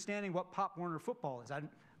up understanding what Pop Warner football is. I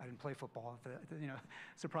didn't play football,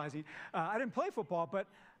 surprising. I didn't play football, but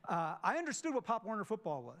I understood what Pop Warner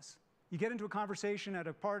football was. You get into a conversation at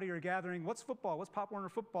a party or a gathering, what's football? What's Pop Warner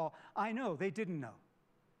football? I know, they didn't know.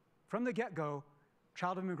 From the get-go,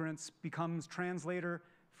 child of immigrants becomes translator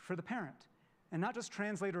for the parent. And not just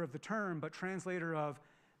translator of the term, but translator of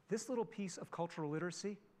this little piece of cultural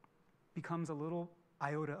literacy becomes a little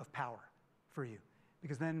iota of power for you.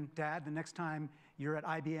 Because then, Dad, the next time you're at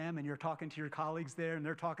IBM and you're talking to your colleagues there and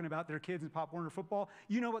they're talking about their kids in Pop Warner football,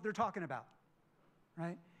 you know what they're talking about,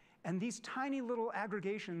 right? And these tiny little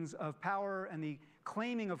aggregations of power and the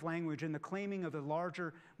claiming of language and the claiming of a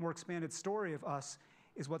larger, more expanded story of us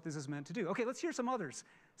is what this is meant to do. Okay, let's hear some others.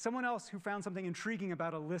 Someone else who found something intriguing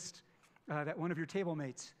about a list that one of your table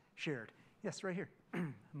mates shared. Yes, right here.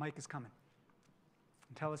 Mike is coming.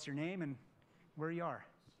 And tell us your name and where you are.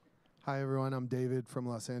 Hi, everyone. I'm David from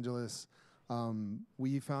Los Angeles.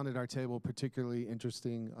 We found at our table particularly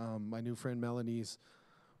interesting my new friend Melanie's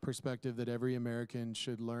perspective that every American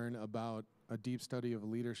should learn about a deep study of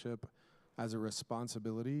leadership as a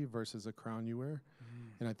responsibility versus a crown you wear.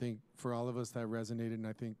 And I think for all of us that resonated, and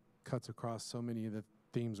I think cuts across so many of the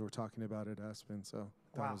themes we're talking about at Aspen. So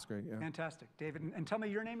that was great. Yeah. Fantastic. David, and tell me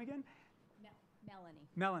your name again? Melanie.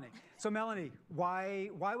 Melanie. So Melanie, why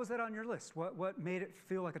was that on your list? What made it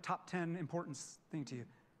feel like a top 10 importance thing to you?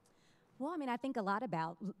 Well, I mean, I think a lot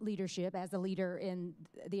about leadership as a leader in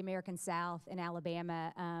the American South in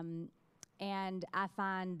Alabama. And I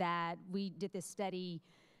find that we did this study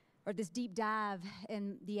or this deep dive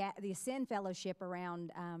in the Ascend Fellowship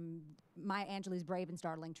around Maya Angelou's Brave and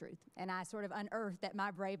Startling Truth. And I sort of unearthed that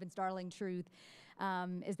my brave and startling truth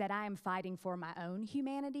is that I am fighting for my own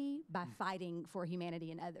humanity by fighting for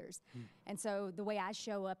humanity in others. And so the way I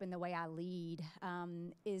show up and the way I lead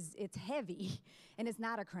it's heavy, and it's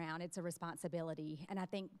not a crown, it's a responsibility. And I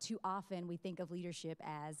think too often we think of leadership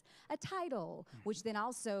as a title, which then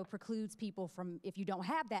also precludes people from, if you don't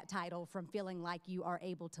have that title, from feeling like you are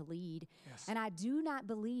able to lead. Yes. And I do not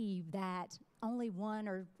believe that only one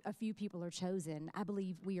or a few people are chosen. I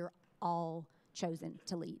believe we are all chosen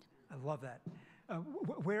to lead. I love that.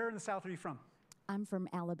 Where in the South are you from? I'm from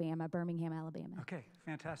Alabama, Birmingham, Alabama. Okay,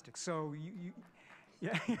 fantastic. So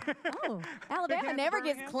yeah. Oh, Alabama never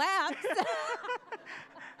gets claps.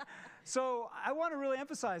 So I want to really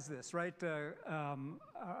emphasize this, right?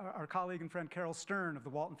 Our colleague and friend Carol Stern of the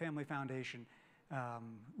Walton Family Foundation,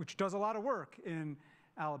 which does a lot of work in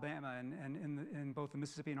Alabama and in both the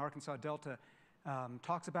Mississippi and Arkansas Delta,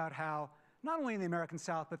 talks about how not only in the American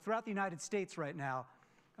South, but throughout the United States right now,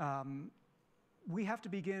 we have to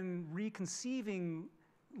begin reconceiving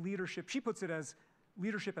leadership. She puts it as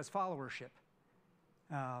leadership as followership.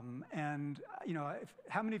 And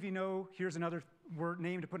how many of you know, here's another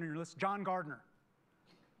name to put on your list, John Gardner.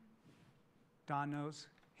 Don knows,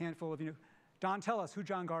 handful of you know. Don, tell us who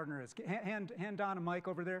John Gardner is. Hand Don a mic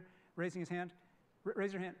over there, raising his hand.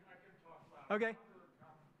 Raise your hand. I can talk loud. Okay.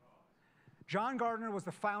 John Gardner was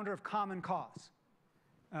the founder of Common Cause,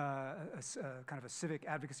 kind of a civic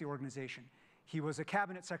advocacy organization. He was a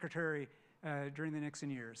cabinet secretary during the Nixon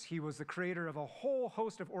years. He was the creator of a whole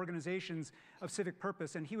host of organizations of civic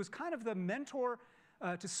purpose, and he was kind of the mentor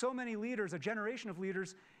to so many leaders, a generation of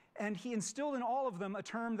leaders, and he instilled in all of them a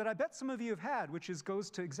term that I bet some of you have had, which goes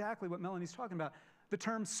to exactly what Melanie's talking about, the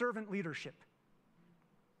term servant leadership.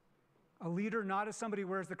 A leader not as somebody who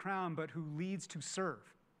wears the crown, but who leads to serve,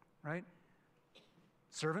 right?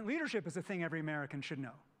 Servant leadership is a thing every American should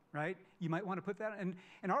know. right? You might want to put that, and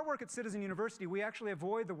in our work at Citizen University, we actually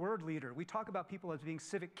avoid the word leader. We talk about people as being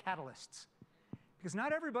civic catalysts. Because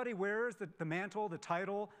not everybody wears the mantle, the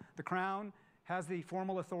title, the crown, has the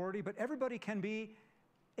formal authority, but everybody can be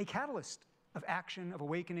a catalyst of action, of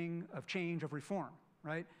awakening, of change, of reform,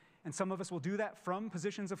 right? And some of us will do that from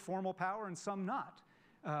positions of formal power and some not.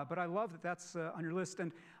 But I love that that's on your list.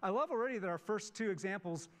 And I love already that our first two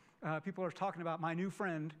examples, people are talking about my new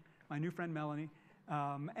friend Melanie.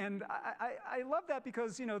 And I love that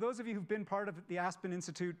because, you know, those of you who've been part of the Aspen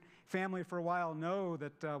Institute family for a while know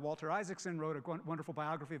that Walter Isaacson wrote a wonderful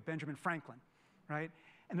biography of Benjamin Franklin, right?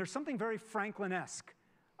 And there's something very Franklin-esque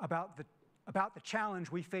about the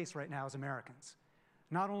challenge we face right now as Americans.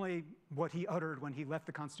 Not only what he uttered when he left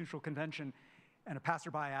the Constitutional Convention and a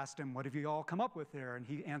passerby asked him, what have you all come up with there? And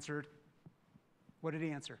he answered, what did he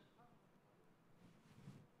answer?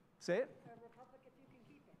 Say it. A republic if you can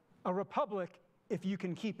keep it. A republic if you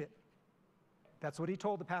can keep it. That's what he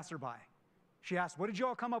told the passerby. She asked, what did you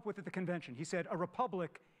all come up with at the convention? He said, a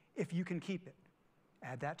republic if you can keep it.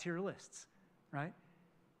 Add that to your lists, right?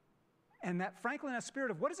 And that Franklin-esque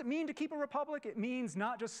spirit of what does it mean to keep a republic? It means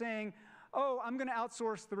not just saying, oh, I'm going to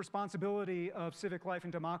outsource the responsibility of civic life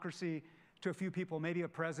and democracy to a few people, maybe a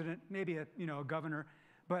president, maybe a governor,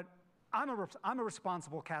 but I'm a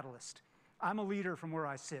responsible catalyst. I'm a leader from where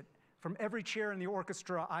I sit. From every chair in the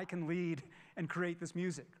orchestra, I can lead and create this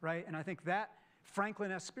music, right? And I think that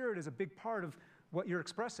Franklin-esque spirit is a big part of what you're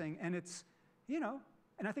expressing, and it's,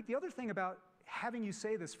 and I think the other thing about having you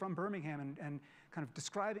say this from Birmingham and kind of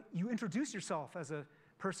describing, you introduce yourself as a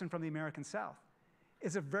person from the American South,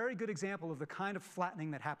 is a very good example of the kind of flattening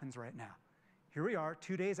that happens right now. Here we are,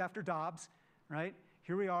 2 days after Dobbs, right?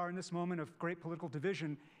 Here we are in this moment of great political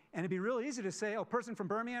division, and it'd be really easy to say, oh, person from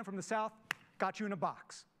Birmingham, from the South, got you in a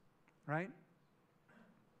box, right?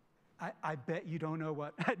 I bet you don't know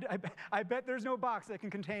what. I bet there's no box that can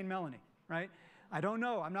contain Melanie, right? I don't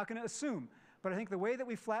know. I'm not going to assume. But I think the way that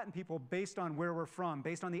we flatten people based on where we're from,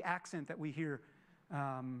 based on the accent that we hear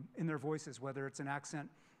in their voices, whether it's an accent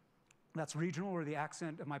that's regional or the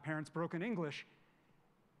accent of my parents' broken English,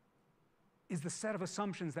 is the set of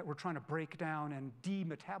assumptions that we're trying to break down and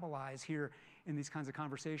demetabolize here in these kinds of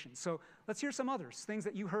conversations. So let's hear some others, things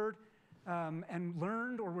that you heard and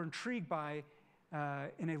learned or were intrigued by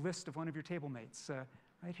in a list of one of your table mates,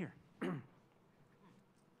 right here.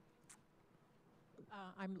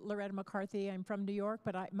 I'm Loretta McCarthy. I'm from New York,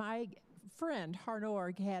 but my friend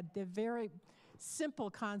Harnorg had the very simple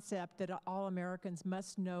concept that all Americans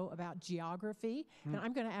must know about geography, and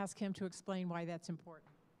I'm going to ask him to explain why that's important.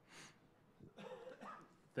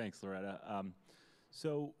 Thanks, Loretta.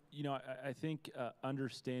 So, I think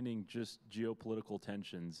understanding just geopolitical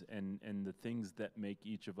tensions and the things that make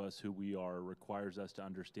each of us who we are requires us to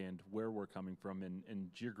understand where we're coming from and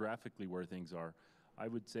geographically where things are. I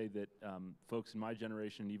would say that folks in my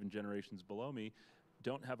generation, even generations below me,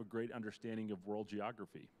 don't have a great understanding of world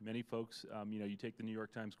geography. Many folks, you take the New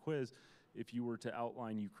York Times quiz, if you were to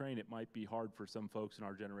outline Ukraine, it might be hard for some folks in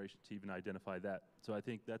our generation to even identify that. So I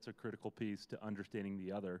think that's a critical piece to understanding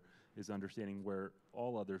the other, is understanding where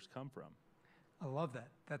all others come from. I love that.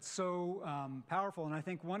 That's so powerful. And I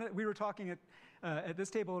think we were talking at this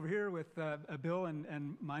table over here with Bill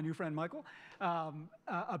and my new friend Michael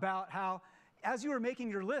about how, as you were making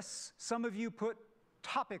your lists, some of you put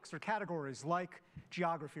topics or categories like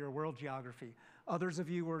geography or world geography. Others of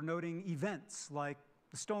you were noting events like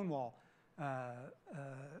the Stonewall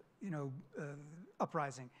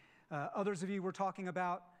uprising. Others of you were talking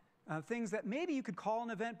about things that maybe you could call an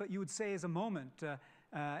event, but you would say is a moment.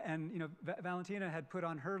 Valentina had put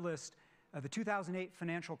on her list the 2008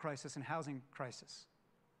 financial crisis and housing crisis,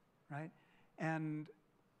 right? And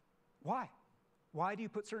why? Why do you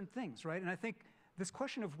put certain things, right? And I think this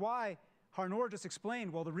question of why, Harnor just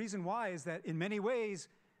explained, well, the reason why is that in many ways,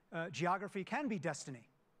 geography can be destiny,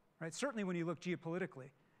 right? Certainly when you look geopolitically.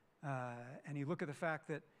 And you look at the fact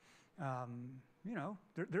that,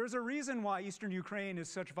 there's a reason why Eastern Ukraine is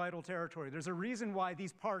such vital territory. There's a reason why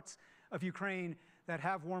these parts of Ukraine that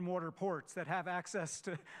have warm water ports, that have access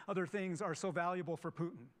to other things are so valuable for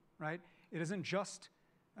Putin, right? It isn't just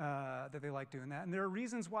that they like doing that. And there are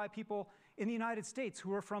reasons why people in the United States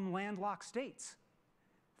who are from landlocked states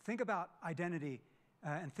think about identity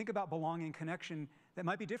and think about belonging, connection that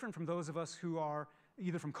might be different from those of us who are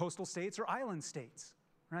either from coastal states or island states,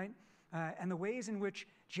 right? And the ways in which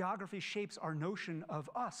geography shapes our notion of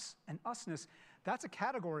us and usness, that's a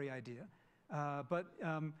category idea. But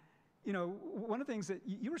one of the things that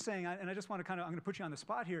you were saying, and I just want to I'm going to put you on the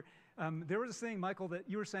spot here. There was this thing, Michael, that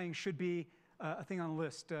you were saying should be a thing on the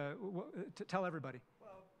list. To tell everybody.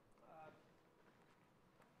 Well,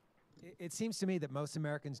 It seems to me that most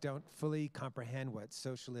Americans don't fully comprehend what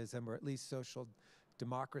socialism, or at least social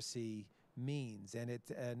democracy, means, and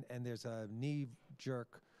there's a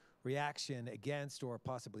knee-jerk reaction against or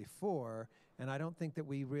possibly for, and I don't think that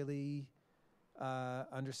we really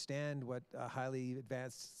understand what highly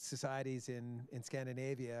advanced societies in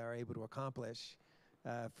Scandinavia are able to accomplish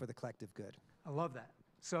for the collective good. I love that.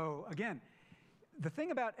 So again, the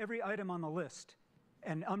thing about every item on the list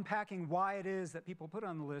and unpacking why it is that people put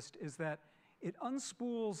on the list is that it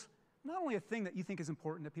unspools not only a thing that you think is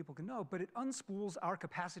important that people can know, but it unspools our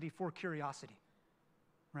capacity for curiosity,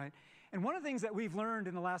 right? And one of the things that we've learned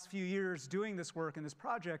in the last few years doing this work and this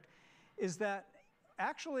project is that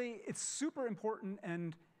actually it's super important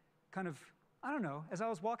and kind of, I don't know, as I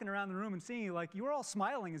was walking around the room and seeing you, like, you were all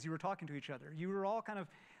smiling as you were talking to each other. You were all kind of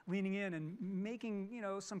leaning in and making, you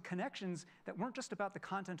know, some connections that weren't just about the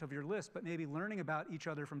content of your list, but maybe learning about each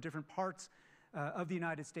other from different parts of the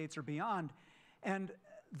United States or beyond. And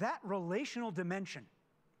that relational dimension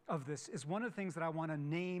of this is one of the things that I want to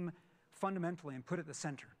name fundamentally and put at the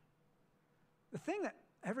center. The thing that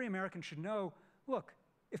every American should know, look,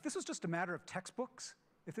 if this was just a matter of textbooks,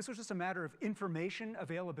 if this was just a matter of information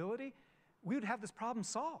availability, we would have this problem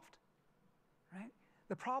solved, right?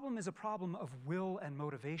 The problem is a problem of will and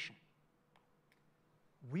motivation.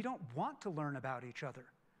 We don't want to learn about each other.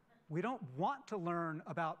 We don't want to learn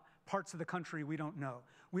about parts of the country we don't know.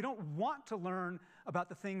 We don't want to learn about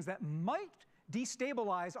the things that might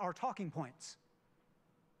destabilize our talking points,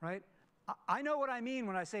 right? I know what I mean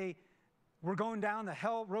when I say we're going down the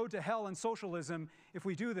road to hell in socialism if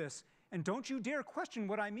we do this. And don't you dare question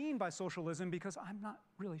what I mean by socialism, because I'm not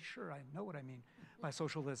really sure I know what I mean by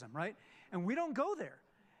socialism, right? And we don't go there.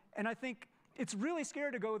 And I think it's really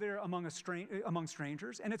scary to go there among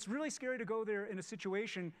strangers, and it's really scary to go there in a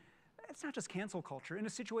situation, it's not just cancel culture, in a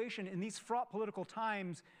situation in these fraught political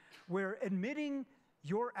times where admitting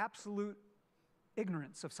your absolute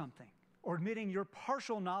ignorance of something or admitting your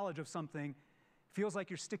partial knowledge of something feels like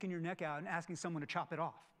you're sticking your neck out and asking someone to chop it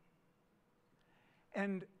off.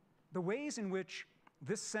 And the ways in which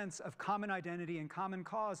this sense of common identity and common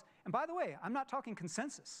cause, and by the way, I'm not talking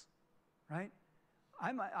consensus, right?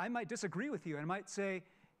 I might disagree with you, and I might say,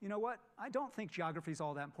 you know what, I don't think geography is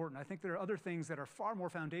all that important. I think there are other things that are far more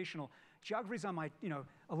foundational. Geography's on my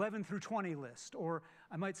 11 through 20 list, or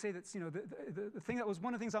I might say that's the thing that was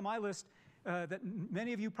one of the things on my list that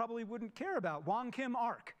many of you probably wouldn't care about, Wong Kim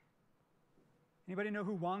Ark. Anybody know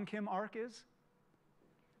who Wong Kim Ark is?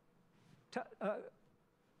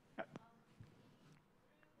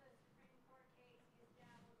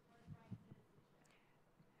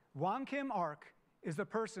 Wong Kim Ark is the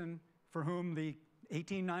person for whom the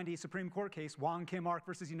 1890 Supreme Court case, Wong Kim Ark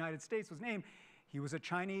versus United States, was named. He was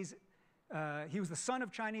he was the son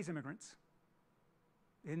of Chinese immigrants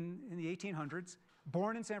in the 1800s,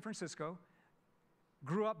 born in San Francisco,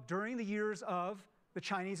 grew up during the years of the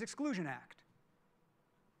Chinese Exclusion Act.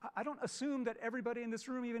 I don't assume that everybody in this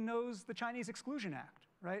room even knows the Chinese Exclusion Act,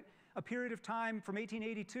 right? A period of time from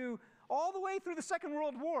 1882 all the way through the Second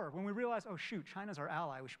World War, when we realized, oh shoot, China's our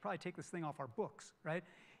ally, we should probably take this thing off our books, right?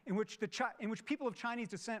 In which people of Chinese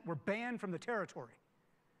descent were banned from the territory.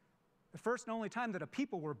 The first and only time that a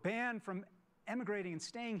people were banned from emigrating and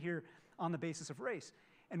staying here on the basis of race.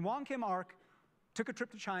 And Wong Kim Ark took a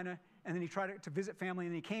trip to China, and then he tried to visit family,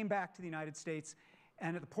 and he came back to the United States,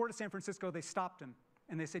 and at the port of San Francisco, they stopped him,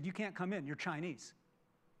 and they said, you can't come in, you're Chinese.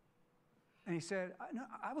 And he said, no,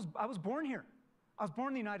 I was born here. I was born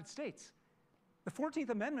in the United States. The 14th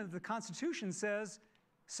Amendment of the Constitution says,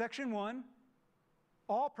 Section 1,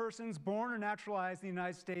 all persons born or naturalized in the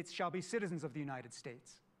United States shall be citizens of the United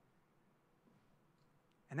States.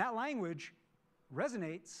 And that language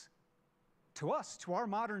resonates to us, to our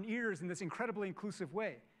modern ears, in this incredibly inclusive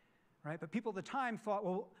way, right? But people at the time thought,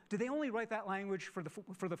 well, did they only write that language for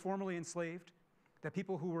the formerly enslaved? That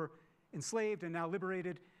people who were enslaved and now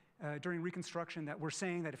liberated during Reconstruction, that were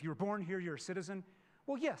saying that if you were born here, you're a citizen?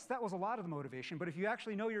 Well, yes, that was a lot of the motivation, but if you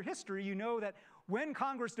actually know your history, you know that when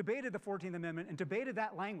Congress debated the 14th Amendment and debated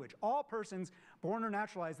that language, all persons born or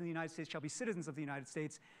naturalized in the United States shall be citizens of the United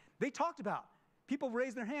States, they talked about, people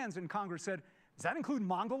raised their hands and Congress said, does that include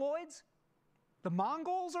Mongoloids? The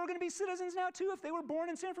Mongols are going to be citizens now too if they were born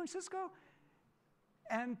in San Francisco?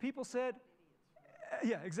 And people said,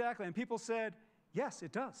 yeah, exactly, and people said, yes,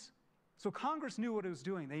 it does. So Congress knew what it was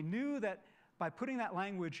doing. They knew that by putting that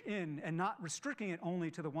language in and not restricting it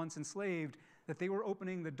only to the once enslaved, that they were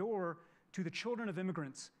opening the door to the children of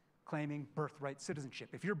immigrants claiming birthright citizenship.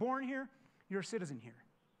 If you're born here, you're a citizen here,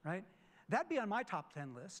 right? That'd be on my top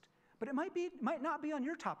 10 list, but it might not be on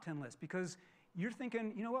your top 10 list because you're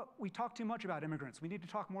thinking, you know what, we talk too much about immigrants. We need to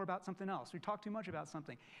talk more about something else. We talk too much about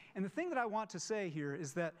something. And the thing that I want to say here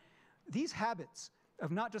is that these habits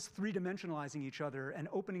of not just three-dimensionalizing each other and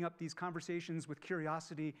opening up these conversations with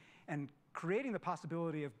curiosity and creating the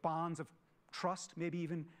possibility of bonds of trust, maybe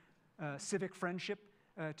even civic friendship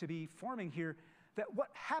to be forming here, that what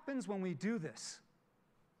happens when we do this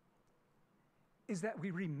is that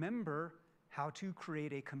we remember how to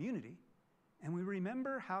create a community, and we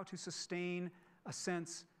remember how to sustain a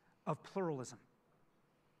sense of pluralism.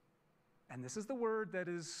 And this is the word that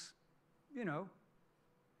is, you know,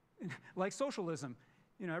 like socialism.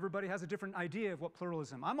 You know, everybody has a different idea of what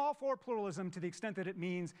pluralism. I'm all for pluralism to the extent that it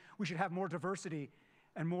means we should have more diversity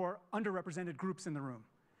and more underrepresented groups in the room.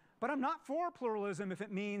 But I'm not for pluralism if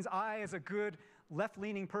it means I, as a good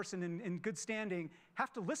left-leaning person in good standing,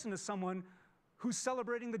 have to listen to someone who's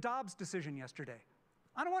celebrating the Dobbs decision yesterday.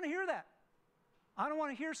 I don't want to hear that. I don't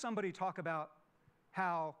want to hear somebody talk about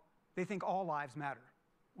how they think all lives matter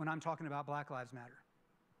when I'm talking about Black Lives Matter.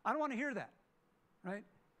 I don't want to hear that, right?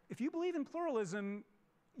 If you believe in pluralism,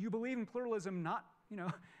 you believe in pluralism not, you know,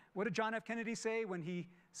 what did John F. Kennedy say when he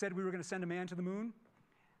said we were going to send a man to the moon?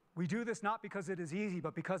 We do this not because it is easy,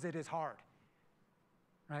 but because it is hard,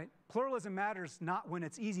 right? Pluralism matters not when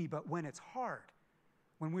it's easy, but when it's hard,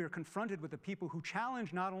 when we are confronted with the people who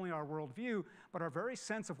challenge not only our worldview, but our very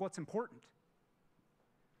sense of what's important.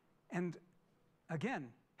 And again,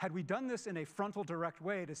 had we done this in a frontal, direct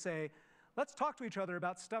way to say, let's talk to each other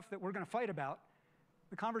about stuff that we're going to fight about,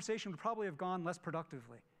 the conversation would probably have gone less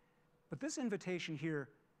productively. But this invitation here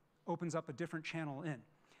opens up a different channel in.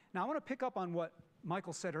 Now, I want to pick up on what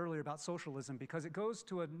Michael said earlier about socialism because it goes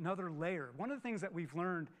to another layer. One of the things that we've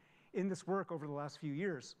learned in this work over the last few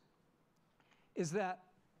years is that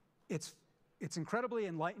it's incredibly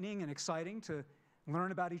enlightening and exciting to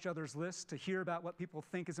learn about each other's lists, to hear about what people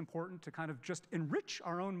think is important, to kind of just enrich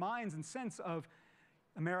our own minds and sense of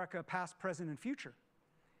America, past, present, and future.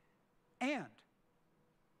 And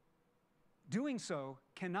doing so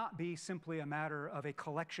cannot be simply a matter of a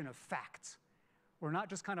collection of facts. We're not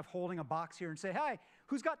just kind of holding a box here and say, hey,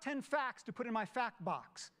 who's got 10 facts to put in my fact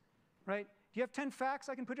box, right? Do you have 10 facts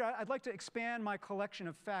I can put here? I'd like to expand my collection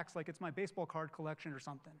of facts like it's my baseball card collection or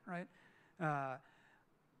something, right?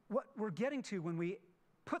 What we're getting to when we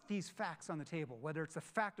put these facts on the table, whether it's the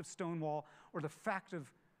fact of Stonewall or the fact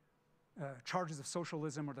of charges of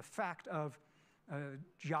socialism or the fact of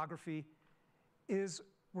geography, is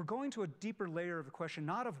we're going to a deeper layer of the question,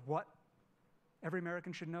 not of what every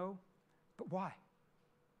American should know, but why?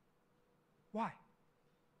 Why?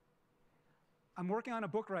 I'm working on a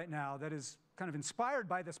book right now that is kind of inspired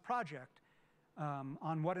by this project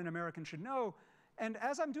on what an American should know. And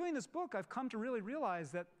as I'm doing this book, I've come to really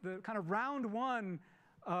realize that the kind of round one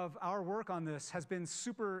of our work on this has been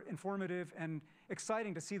super informative and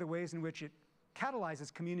exciting to see the ways in which it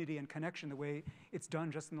catalyzes community and connection the way it's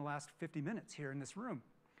done just in the last 50 minutes here in this room.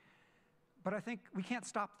 But I think we can't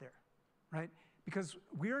stop there, right? Because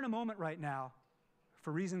we're in a moment right now,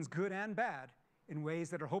 for reasons good and bad, in ways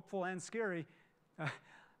that are hopeful and scary,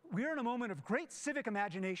 we're in a moment of great civic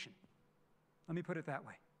imagination. Let me put it that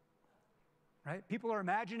way, right? People are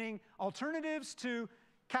imagining alternatives to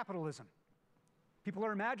capitalism. People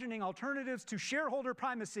are imagining alternatives to shareholder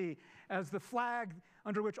primacy as the flag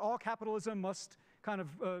under which all capitalism must kind of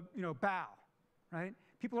bow, right?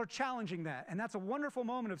 People are challenging that, and that's a wonderful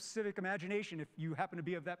moment of civic imagination if you happen to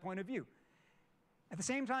be of that point of view. At the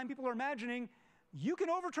same time, people are imagining you can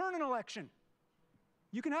overturn an election.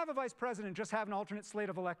 You can have a vice president, just have an alternate slate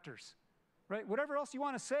of electors, right? Whatever else you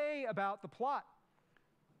want to say about the plot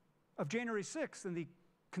of January 6th and the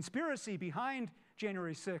conspiracy behind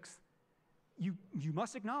January 6th, you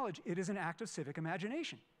must acknowledge it is an act of civic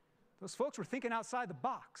imagination. Those folks were thinking outside the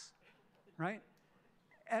box, right?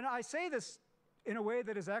 And I say this in a way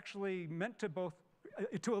that is actually meant to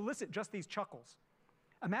to elicit just these chuckles.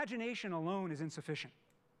 Imagination alone is insufficient.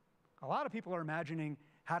 A lot of people are imagining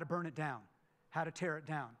how to burn it down, how to tear it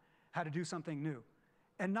down, how to do something new.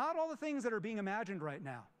 And not all the things that are being imagined right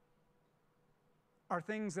now are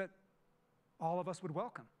things that all of us would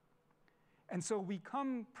welcome. And so we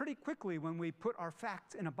come pretty quickly, when we put our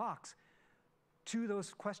facts in a box, to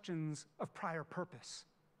those questions of prior purpose.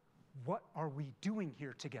 What are we doing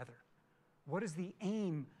here together? What is the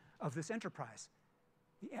aim of this enterprise?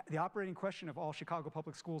 The operating question of all Chicago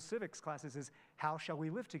Public Schools civics classes is, how shall we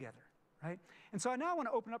live together, right? And so I now want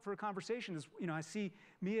to open up for a conversation. As I see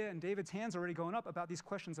Mia and David's hands already going up about these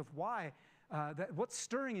questions of why, what's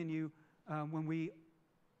stirring in you when we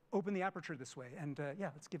open the aperture this way. And yeah,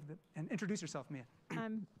 let's and introduce yourself, Mia.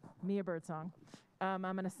 I'm Mia Birdsong. I'm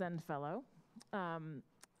an Ascend Fellow.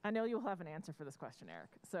 I know you'll have an answer for this question, Eric,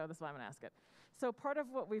 so this is why I'm going to ask it. So part of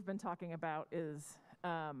what we've been talking about is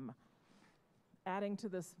adding to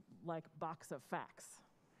this like box of facts.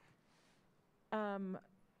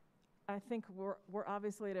 I think we're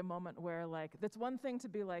obviously at a moment where like that's one thing to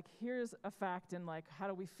be like, here's a fact and like how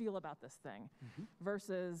do we feel about this thing,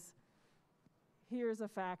 versus here's a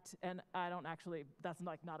fact and that's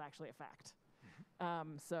like not actually a fact.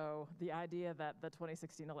 So the idea that the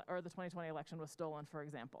 2020 election was stolen, for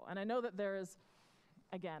example, and I know that there is,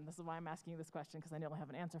 again, this is why I'm asking you this question because I know I have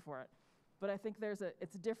an answer for it. But I think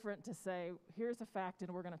it's different to say, here's a fact and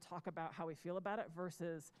we're going to talk about how we feel about it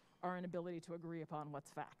versus our inability to agree upon what's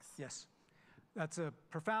facts. Yes, that's a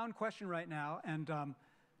profound question right now, and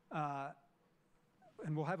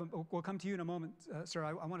we'll come to you in a moment, sir.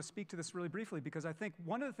 I want to speak to this really briefly because I think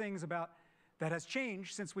one of the things that has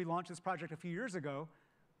changed since we launched this project a few years ago,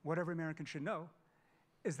 what every American should know,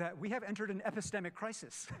 is that we have entered an epistemic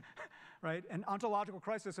crisis, right? An ontological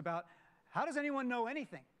crisis about how does anyone know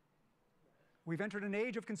anything? We've entered an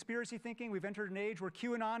age of conspiracy thinking. We've entered an age where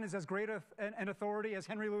QAnon is as great an authority as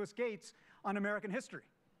Henry Louis Gates on American history,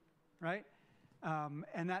 right?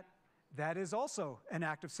 And that is also an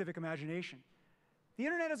act of civic imagination. The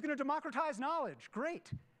internet is going to democratize knowledge.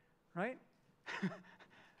 Great, right?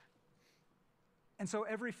 And so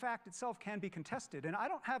every fact itself can be contested. And I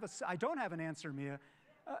don't have an answer, Mia,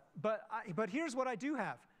 but here's what I do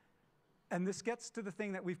have. And this gets to the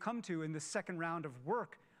thing that we've come to in the second round of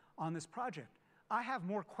work on this project. I have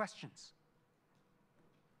more questions.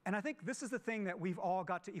 And I think this is the thing that we've all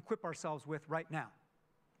got to equip ourselves with right now.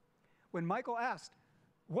 When Michael asked,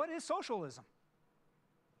 what is socialism?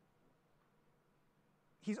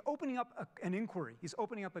 He's opening up an inquiry. He's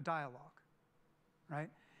opening up a dialogue, right?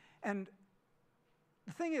 And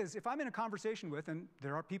the thing is, if I'm in a conversation with, and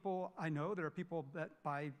there are people I know, there are people that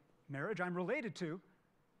by marriage I'm related to,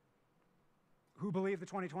 who believe the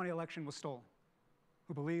 2020 election was stolen,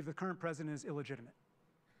 who believe the current president is illegitimate,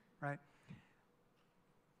 right?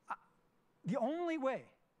 The only way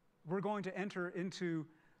we're going to enter into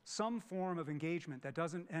some form of engagement that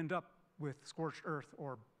doesn't end up with scorched earth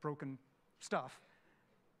or broken stuff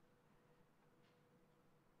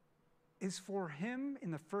is for him,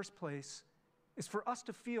 in the first place, is for us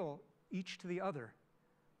to feel each to the other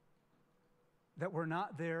that we're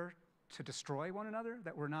not there to destroy one another,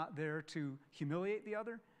 that we're not there to humiliate the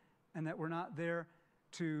other, and that we're not there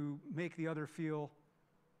to make the other feel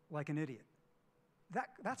like an idiot.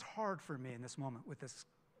 That's hard for me in this moment with this,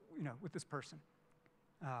 with this person,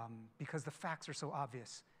 because the facts are so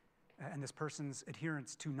obvious, and this person's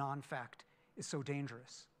adherence to non-fact is so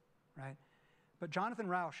dangerous, right? But Jonathan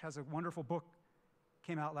Rauch has a wonderful book,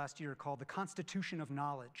 came out last year, called The Constitution of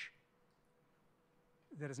Knowledge,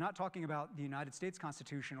 that is not talking about the United States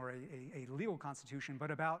Constitution or a legal constitution,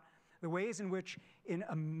 but about the ways in which, in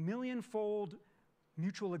a millionfold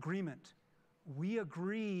mutual agreement, we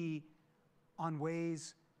agree on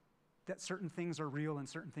ways that certain things are real and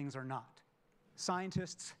certain things are not.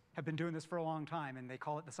 Scientists have been doing this for a long time, and they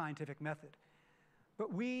call it the scientific method.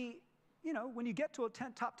 But we, when you get to a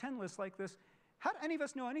top 10 list like this, how do any of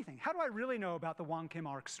us know anything? How do I really know about the Wong Kim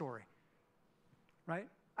Ark story, right?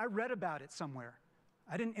 I read about it somewhere.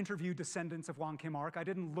 I didn't interview descendants of Wong Kim Ark. I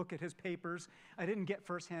didn't look at his papers. I didn't get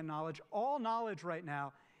firsthand knowledge. All knowledge right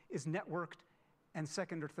now is networked and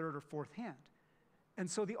second or third or fourth hand. And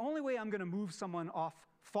so the only way I'm going to move someone off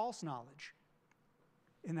false knowledge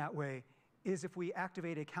in that way is if we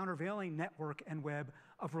activate a countervailing network and web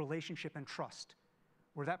of relationship and trust,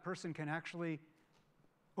 where that person can actually,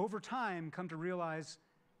 over time, come to realize,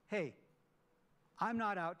 hey, I'm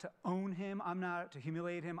not out to own him. I'm not out to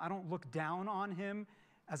humiliate him. I don't look down on him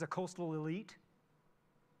as a coastal elite.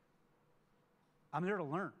 I'm there to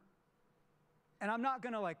learn. And I'm not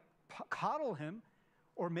going to coddle him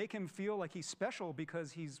or make him feel like he's special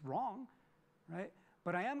because he's wrong, right?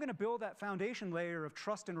 But I am going to build that foundation layer of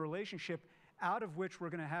trust and relationship out of which we're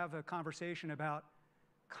going to have a conversation about,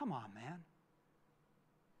 come on, man.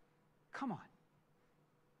 Come on.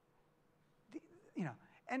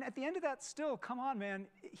 And at the end of that, still, come on, man,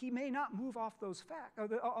 he may not move off those facts,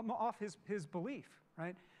 off his belief,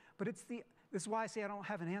 right? But this is why I say I don't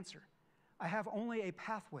have an answer. I have only a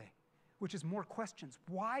pathway, which is more questions.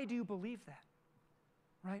 Why do you believe that,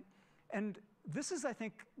 right? And this is, I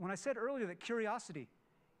think, when I said earlier that curiosity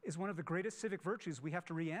is one of the greatest civic virtues we have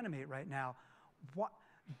to reanimate right now.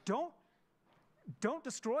 Don't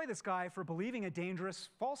destroy this guy for believing a dangerous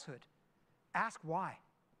falsehood. Ask why.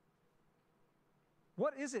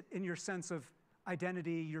 What is it in your sense of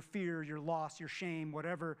identity, your fear, your loss, your shame,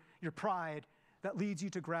 whatever, your pride, that leads you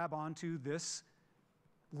to grab onto this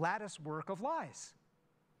lattice work of lies?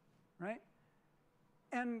 right?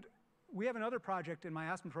 And we have another project in my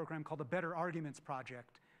Aspen program called the Better Arguments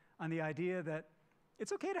Project, on the idea that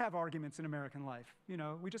it's okay to have arguments in American life. You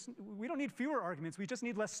know, we don't need fewer arguments, we just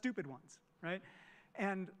need less stupid ones, right?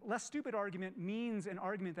 And less stupid argument means an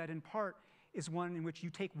argument that in part is one in which you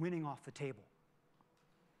take winning off the table.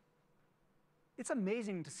 It's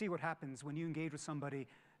amazing to see what happens when you engage with somebody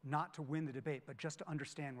not to win the debate, but just to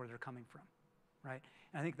understand where they're coming from, right?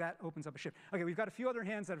 And I think that opens up a shift. Okay, we've got a few other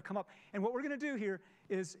hands that have come up. And what we're going to do here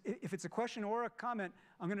is, if it's a question or a comment,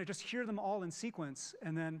 I'm going to just hear them all in sequence.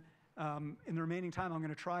 And then in the remaining time, I'm going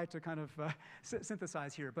to try to kind of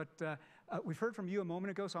synthesize here. But we've heard from you a moment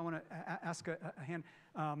ago, so I want to ask a hand.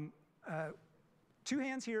 Two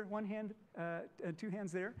hands here, one hand, two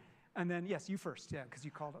hands there. And then, yes, you first, yeah, because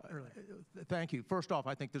you called up earlier. Thank you. First off,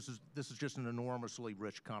 I think this is just an enormously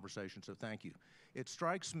rich conversation, so thank you. It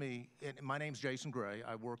strikes me, and my name's Jason Gray.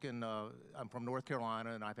 I work in, I'm from North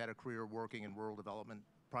Carolina, and I've had a career working in rural development,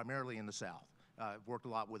 primarily in the South. I've worked a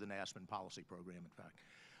lot with an Aspen policy program, in fact.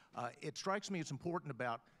 It strikes me it's important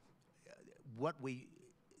about what we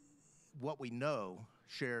know,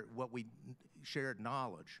 shared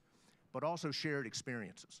knowledge, but also shared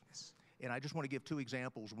experiences. Yes. And I just want to give two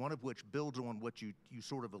examples, one of which builds on what you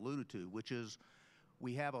sort of alluded to, which is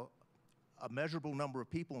we have a measurable number of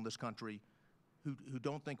people in this country who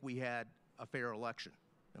don't think we had a fair election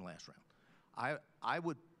in last round. I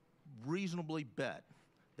would reasonably bet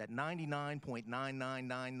that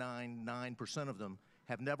 99.99999% of them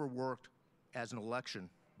have never worked as an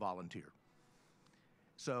election volunteer.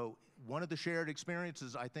 So one of the shared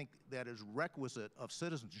experiences I think that is requisite of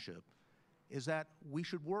citizenship is that we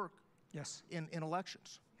should work yes. in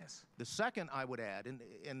elections. Yes. The second I would add, and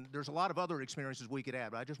there's a lot of other experiences we could add,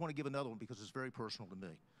 but I just want to give another one because it's very personal to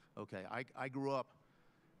me. Okay, I grew up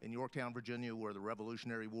in Yorktown, Virginia, where the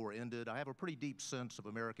Revolutionary War ended. I have a pretty deep sense of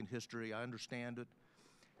American history. I understand it.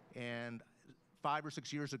 And 5 or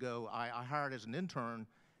 6 years ago, I hired as an intern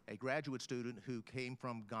a graduate student who came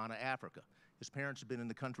from Ghana, Africa. His parents had been in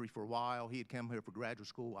the country for a while. He had come here for graduate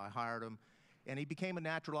school. I hired him, and he became a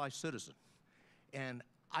naturalized citizen. And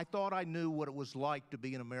I thought I knew what it was like to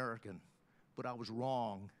be an American, but I was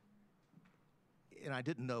wrong, and I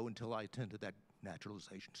didn't know until I attended that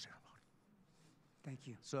naturalization ceremony. Thank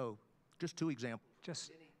you. So, just two examples.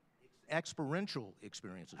 Just experiential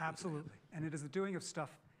experiences. Absolutely, and it is the doing of stuff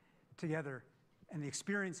together and the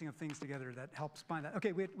experiencing of things together that helps find that.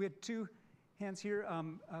 Okay, we had two hands here.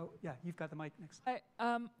 Yeah, you've got the mic next. Hi,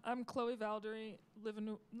 I'm Chloe Valdery, live in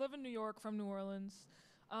New York, from New Orleans.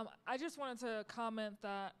 I just wanted to comment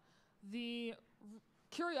that the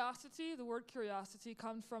curiosity, the word curiosity,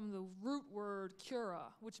 comes from the root word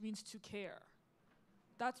cura, which means to care.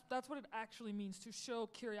 That's what it actually means. To show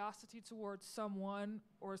curiosity towards someone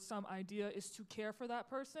or some idea is to care for that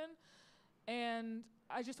person. And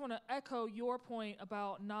I just want to echo your point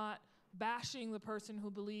about not bashing the person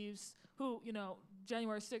who believes,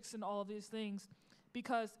 January 6th and all of these things,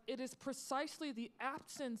 because it is precisely the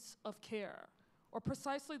absence of care, or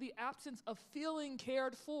precisely the absence of feeling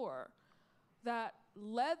cared for, that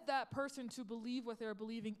led that person to believe what they're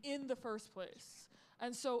believing in the first place.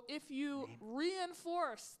 And so if you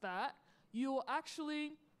reinforce that, you will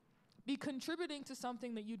actually be contributing to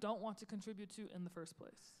something that you don't want to contribute to in the first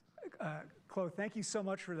place. Chloe, thank you so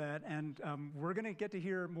much for that. And we're going to get to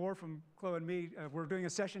hear more from Chloe and me. We're doing a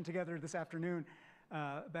session together this afternoon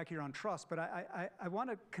back here on trust. But I want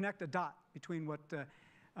to connect a dot between what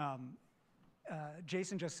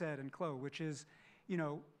Jason just said and Chloe, which is,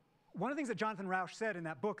 one of the things that Jonathan Rauch said in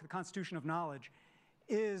that book, The Constitution of Knowledge,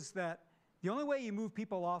 is that the only way you move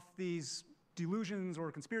people off these delusions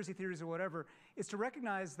or conspiracy theories or whatever is to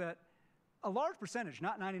recognize that a large percentage,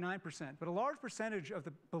 not 99%, but a large percentage of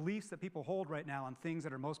the beliefs that people hold right now on things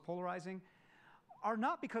that are most polarizing are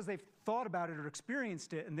not because they've thought about it or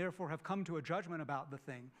experienced it and therefore have come to a judgment about the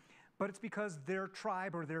thing, but it's because their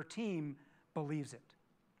tribe or their team believes it,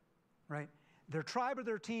 right? Their tribe or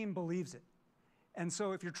their team believes it. And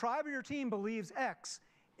so if your tribe or your team believes X,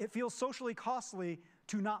 it feels socially costly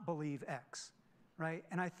to not believe X, right?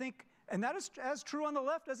 And I think, and that is as true on the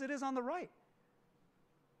left as it is on the right.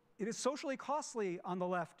 It is socially costly on the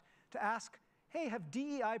left to ask, hey, have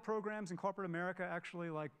DEI programs in corporate America actually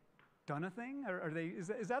done a thing? Are they,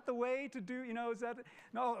 is that the way to do, no,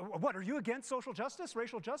 what, are you against social justice,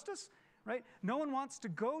 racial justice, right? No one wants to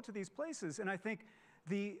go to these places. And I think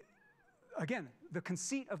again, the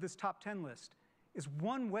conceit of this top 10 list is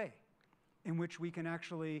one way in which we can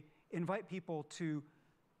actually invite people to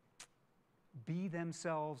be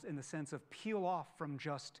themselves, in the sense of peel off from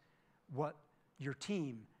just what your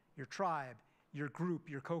team, your tribe, your group,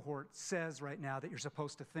 your cohort says right now that you're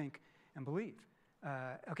supposed to think and believe.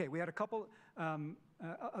 Okay, we had a couple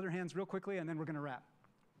other hands real quickly, and then we're going to wrap.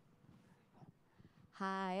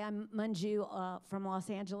 Hi, I'm Manju from Los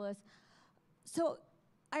Angeles. So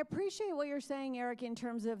I appreciate what you're saying, Eric, in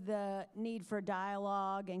terms of the need for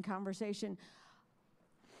dialogue and conversation.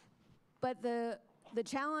 But the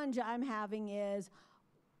challenge I'm having is,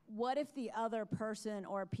 what if the other person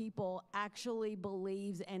or people actually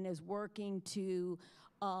believes and is working to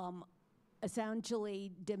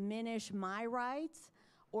essentially diminish my rights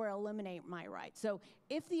or eliminate my rights? So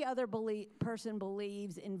if the other person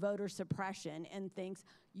believes in voter suppression and thinks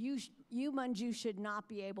you Manju, should not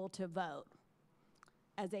be able to vote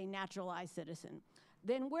as a naturalized citizen,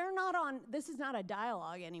 then we're not on, this is not a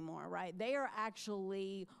dialogue anymore, right? They are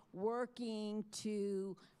actually working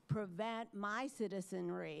to prevent my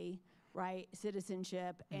citizenry, right,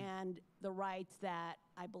 citizenship, and the rights that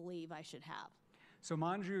I believe I should have. So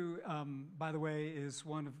Manju, by the way, is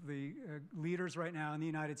one of the leaders right now in the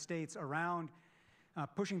United States around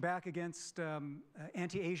pushing back against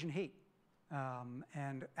anti-Asian hate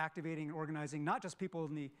and activating and organizing not just people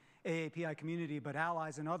in the AAPI community, but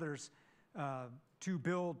allies and others to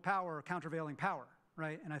build power, countervailing power,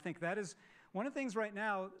 right? And I think that is one of the things right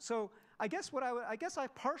now. So I guess I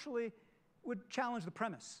partially would challenge the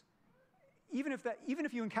premise. Even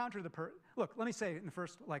if you encounter look, let me say in the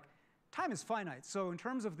first, time is finite. So in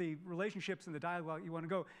terms of the relationships and the dialogue you want to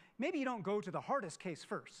go, maybe you don't go to the hardest case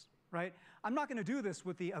first, right? I'm not going to do this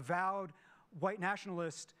with the avowed white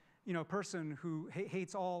nationalist, person who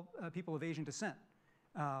hates all people of Asian descent.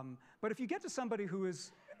 But if you get to somebody who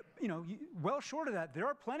is, well short of that, there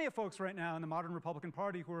are plenty of folks right now in the modern Republican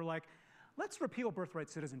Party who are like, let's repeal birthright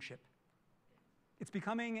citizenship. It's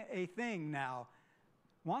becoming a thing now.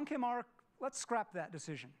 Wong Kim Ark, let's scrap that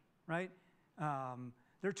decision, right?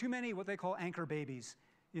 There are too many what they call anchor babies,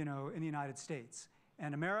 in the United States.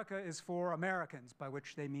 And America is for Americans, by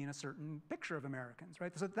which they mean a certain picture of Americans,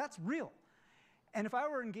 right? So that's real. And if I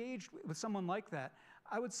were engaged with someone like that,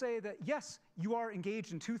 I would say that, yes, you are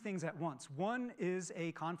engaged in two things at once. One is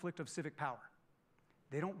a conflict of civic power.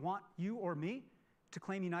 They don't want you or me to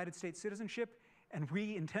claim United States citizenship, and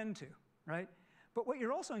we intend to, right? But what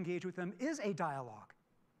you're also engaged with them is a dialogue.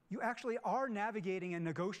 You actually are navigating and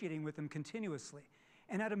negotiating with them continuously.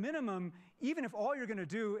 And at a minimum, even if all you're going to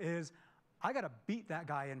do is, I got to beat that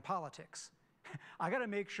guy in politics. I got to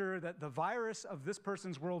make sure that the virus of this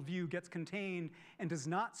person's worldview gets contained and does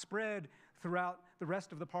not spread throughout the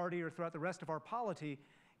rest of the party or throughout the rest of our polity,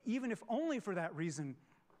 even if only for that reason,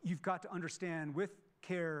 you've got to understand with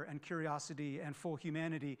care and curiosity and full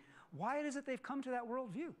humanity why it is that they've come to that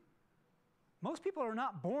worldview. Most people are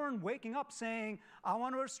not born waking up saying, I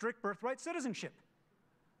want to restrict birthright citizenship.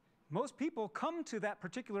 Most people come to that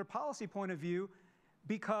particular policy point of view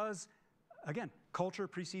because, again, culture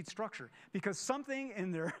precedes structure. Because something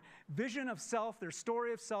in their vision of self, their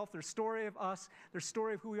story of us, their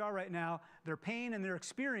story of who we are right now, their pain and their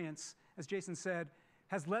experience, as Jason said,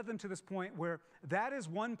 has led them to this point where that is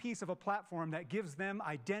one piece of a platform that gives them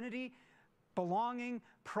identity, belonging,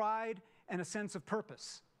 pride, and a sense of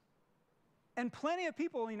purpose. And plenty of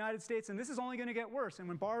people in the United States, and this is only going to get worse, and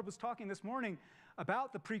when Barb was talking this morning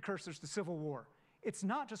about the precursors to civil war, it's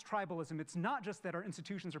not just tribalism, it's not just that our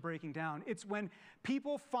institutions are breaking down, it's when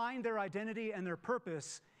people find their identity and their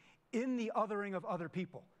purpose in the othering of other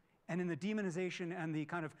people, and in the demonization and the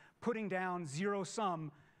kind of putting down zero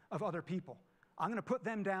sum of other people. I'm going to put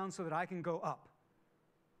them down so that I can go up.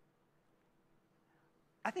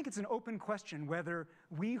 I think it's an open question whether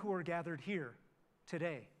we who are gathered here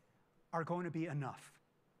today are going to be enough.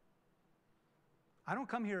 I don't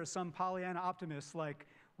come here as some Pollyanna optimist like,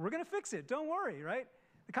 we're going to fix it, don't worry, right?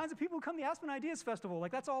 The kinds of people who come to the Aspen Ideas Festival,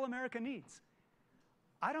 like that's all America needs.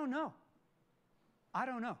 I don't know.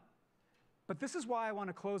 But this is why I want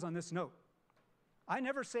to close on this note. I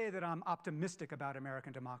never say that I'm optimistic about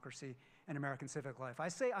American democracy and American civic life. I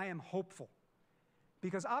say I am hopeful,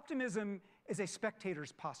 because optimism is a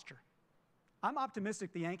spectator's posture. I'm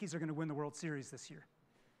optimistic the Yankees are going to win the World Series this year.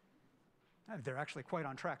 They're actually quite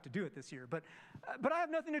on track to do it this year, but I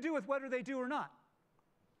have nothing to do with whether they do or not.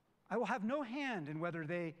 I will have no hand in whether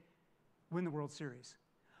they win the World Series.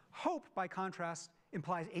 Hope, by contrast,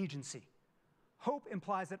 implies agency. Hope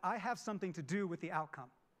implies that I have something to do with the outcome,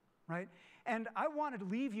 right? And I wanted to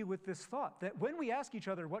leave you with this thought that when we ask each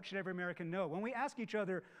other, what should every American know? When we ask each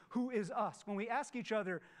other, who is us? When we ask each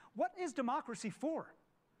other, what is democracy for?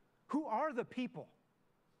 Who are the people?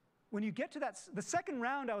 When you get to that, the second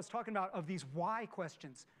round I was talking about of these why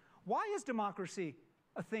questions, why is democracy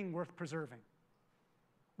a thing worth preserving?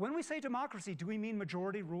 When we say democracy, do we mean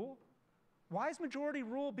majority rule? Why is majority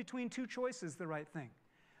rule between two choices the right thing?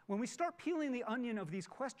 when we start peeling the onion of these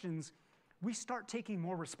questions, we start taking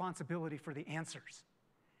more responsibility for the answers.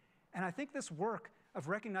 And I think this work of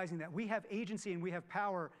recognizing that we have agency and we have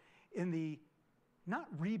power in the not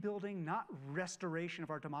rebuilding, not restoration of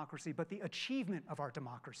our democracy, but the achievement of our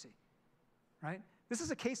democracy, right? This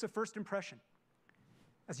is a case of first impression.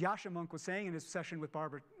 As Yasha Monk was saying in his session with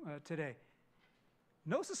Barbara today,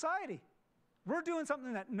 no society. We're doing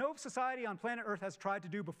something that no society on planet Earth has tried to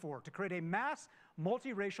do before, to create a mass,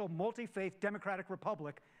 multiracial, multi-faith democratic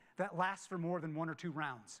republic that lasts for more than 1 or 2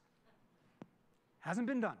 rounds. Hasn't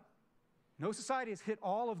been done. No society has hit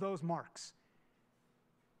all of those marks.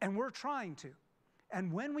 And we're trying to.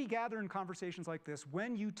 And when we gather in conversations like this,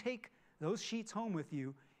 when you take those sheets home with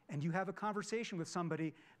you and you have a conversation with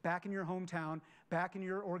somebody back in your hometown, back in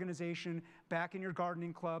your organization, back in your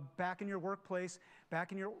gardening club, back in your workplace,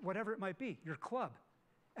 back in your whatever it might be, your club,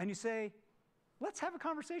 and you say, let's have a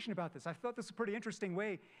conversation about this. I thought this was a pretty interesting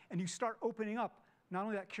way, and you start opening up not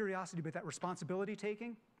only that curiosity, but that responsibility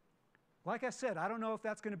taking. Like I said, I don't know if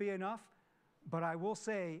that's going to be enough, but I will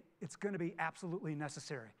say it's going to be absolutely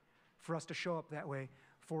necessary for us to show up that way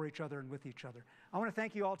for each other and with each other. I want to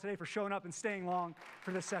thank you all today for showing up and staying long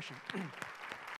for this session.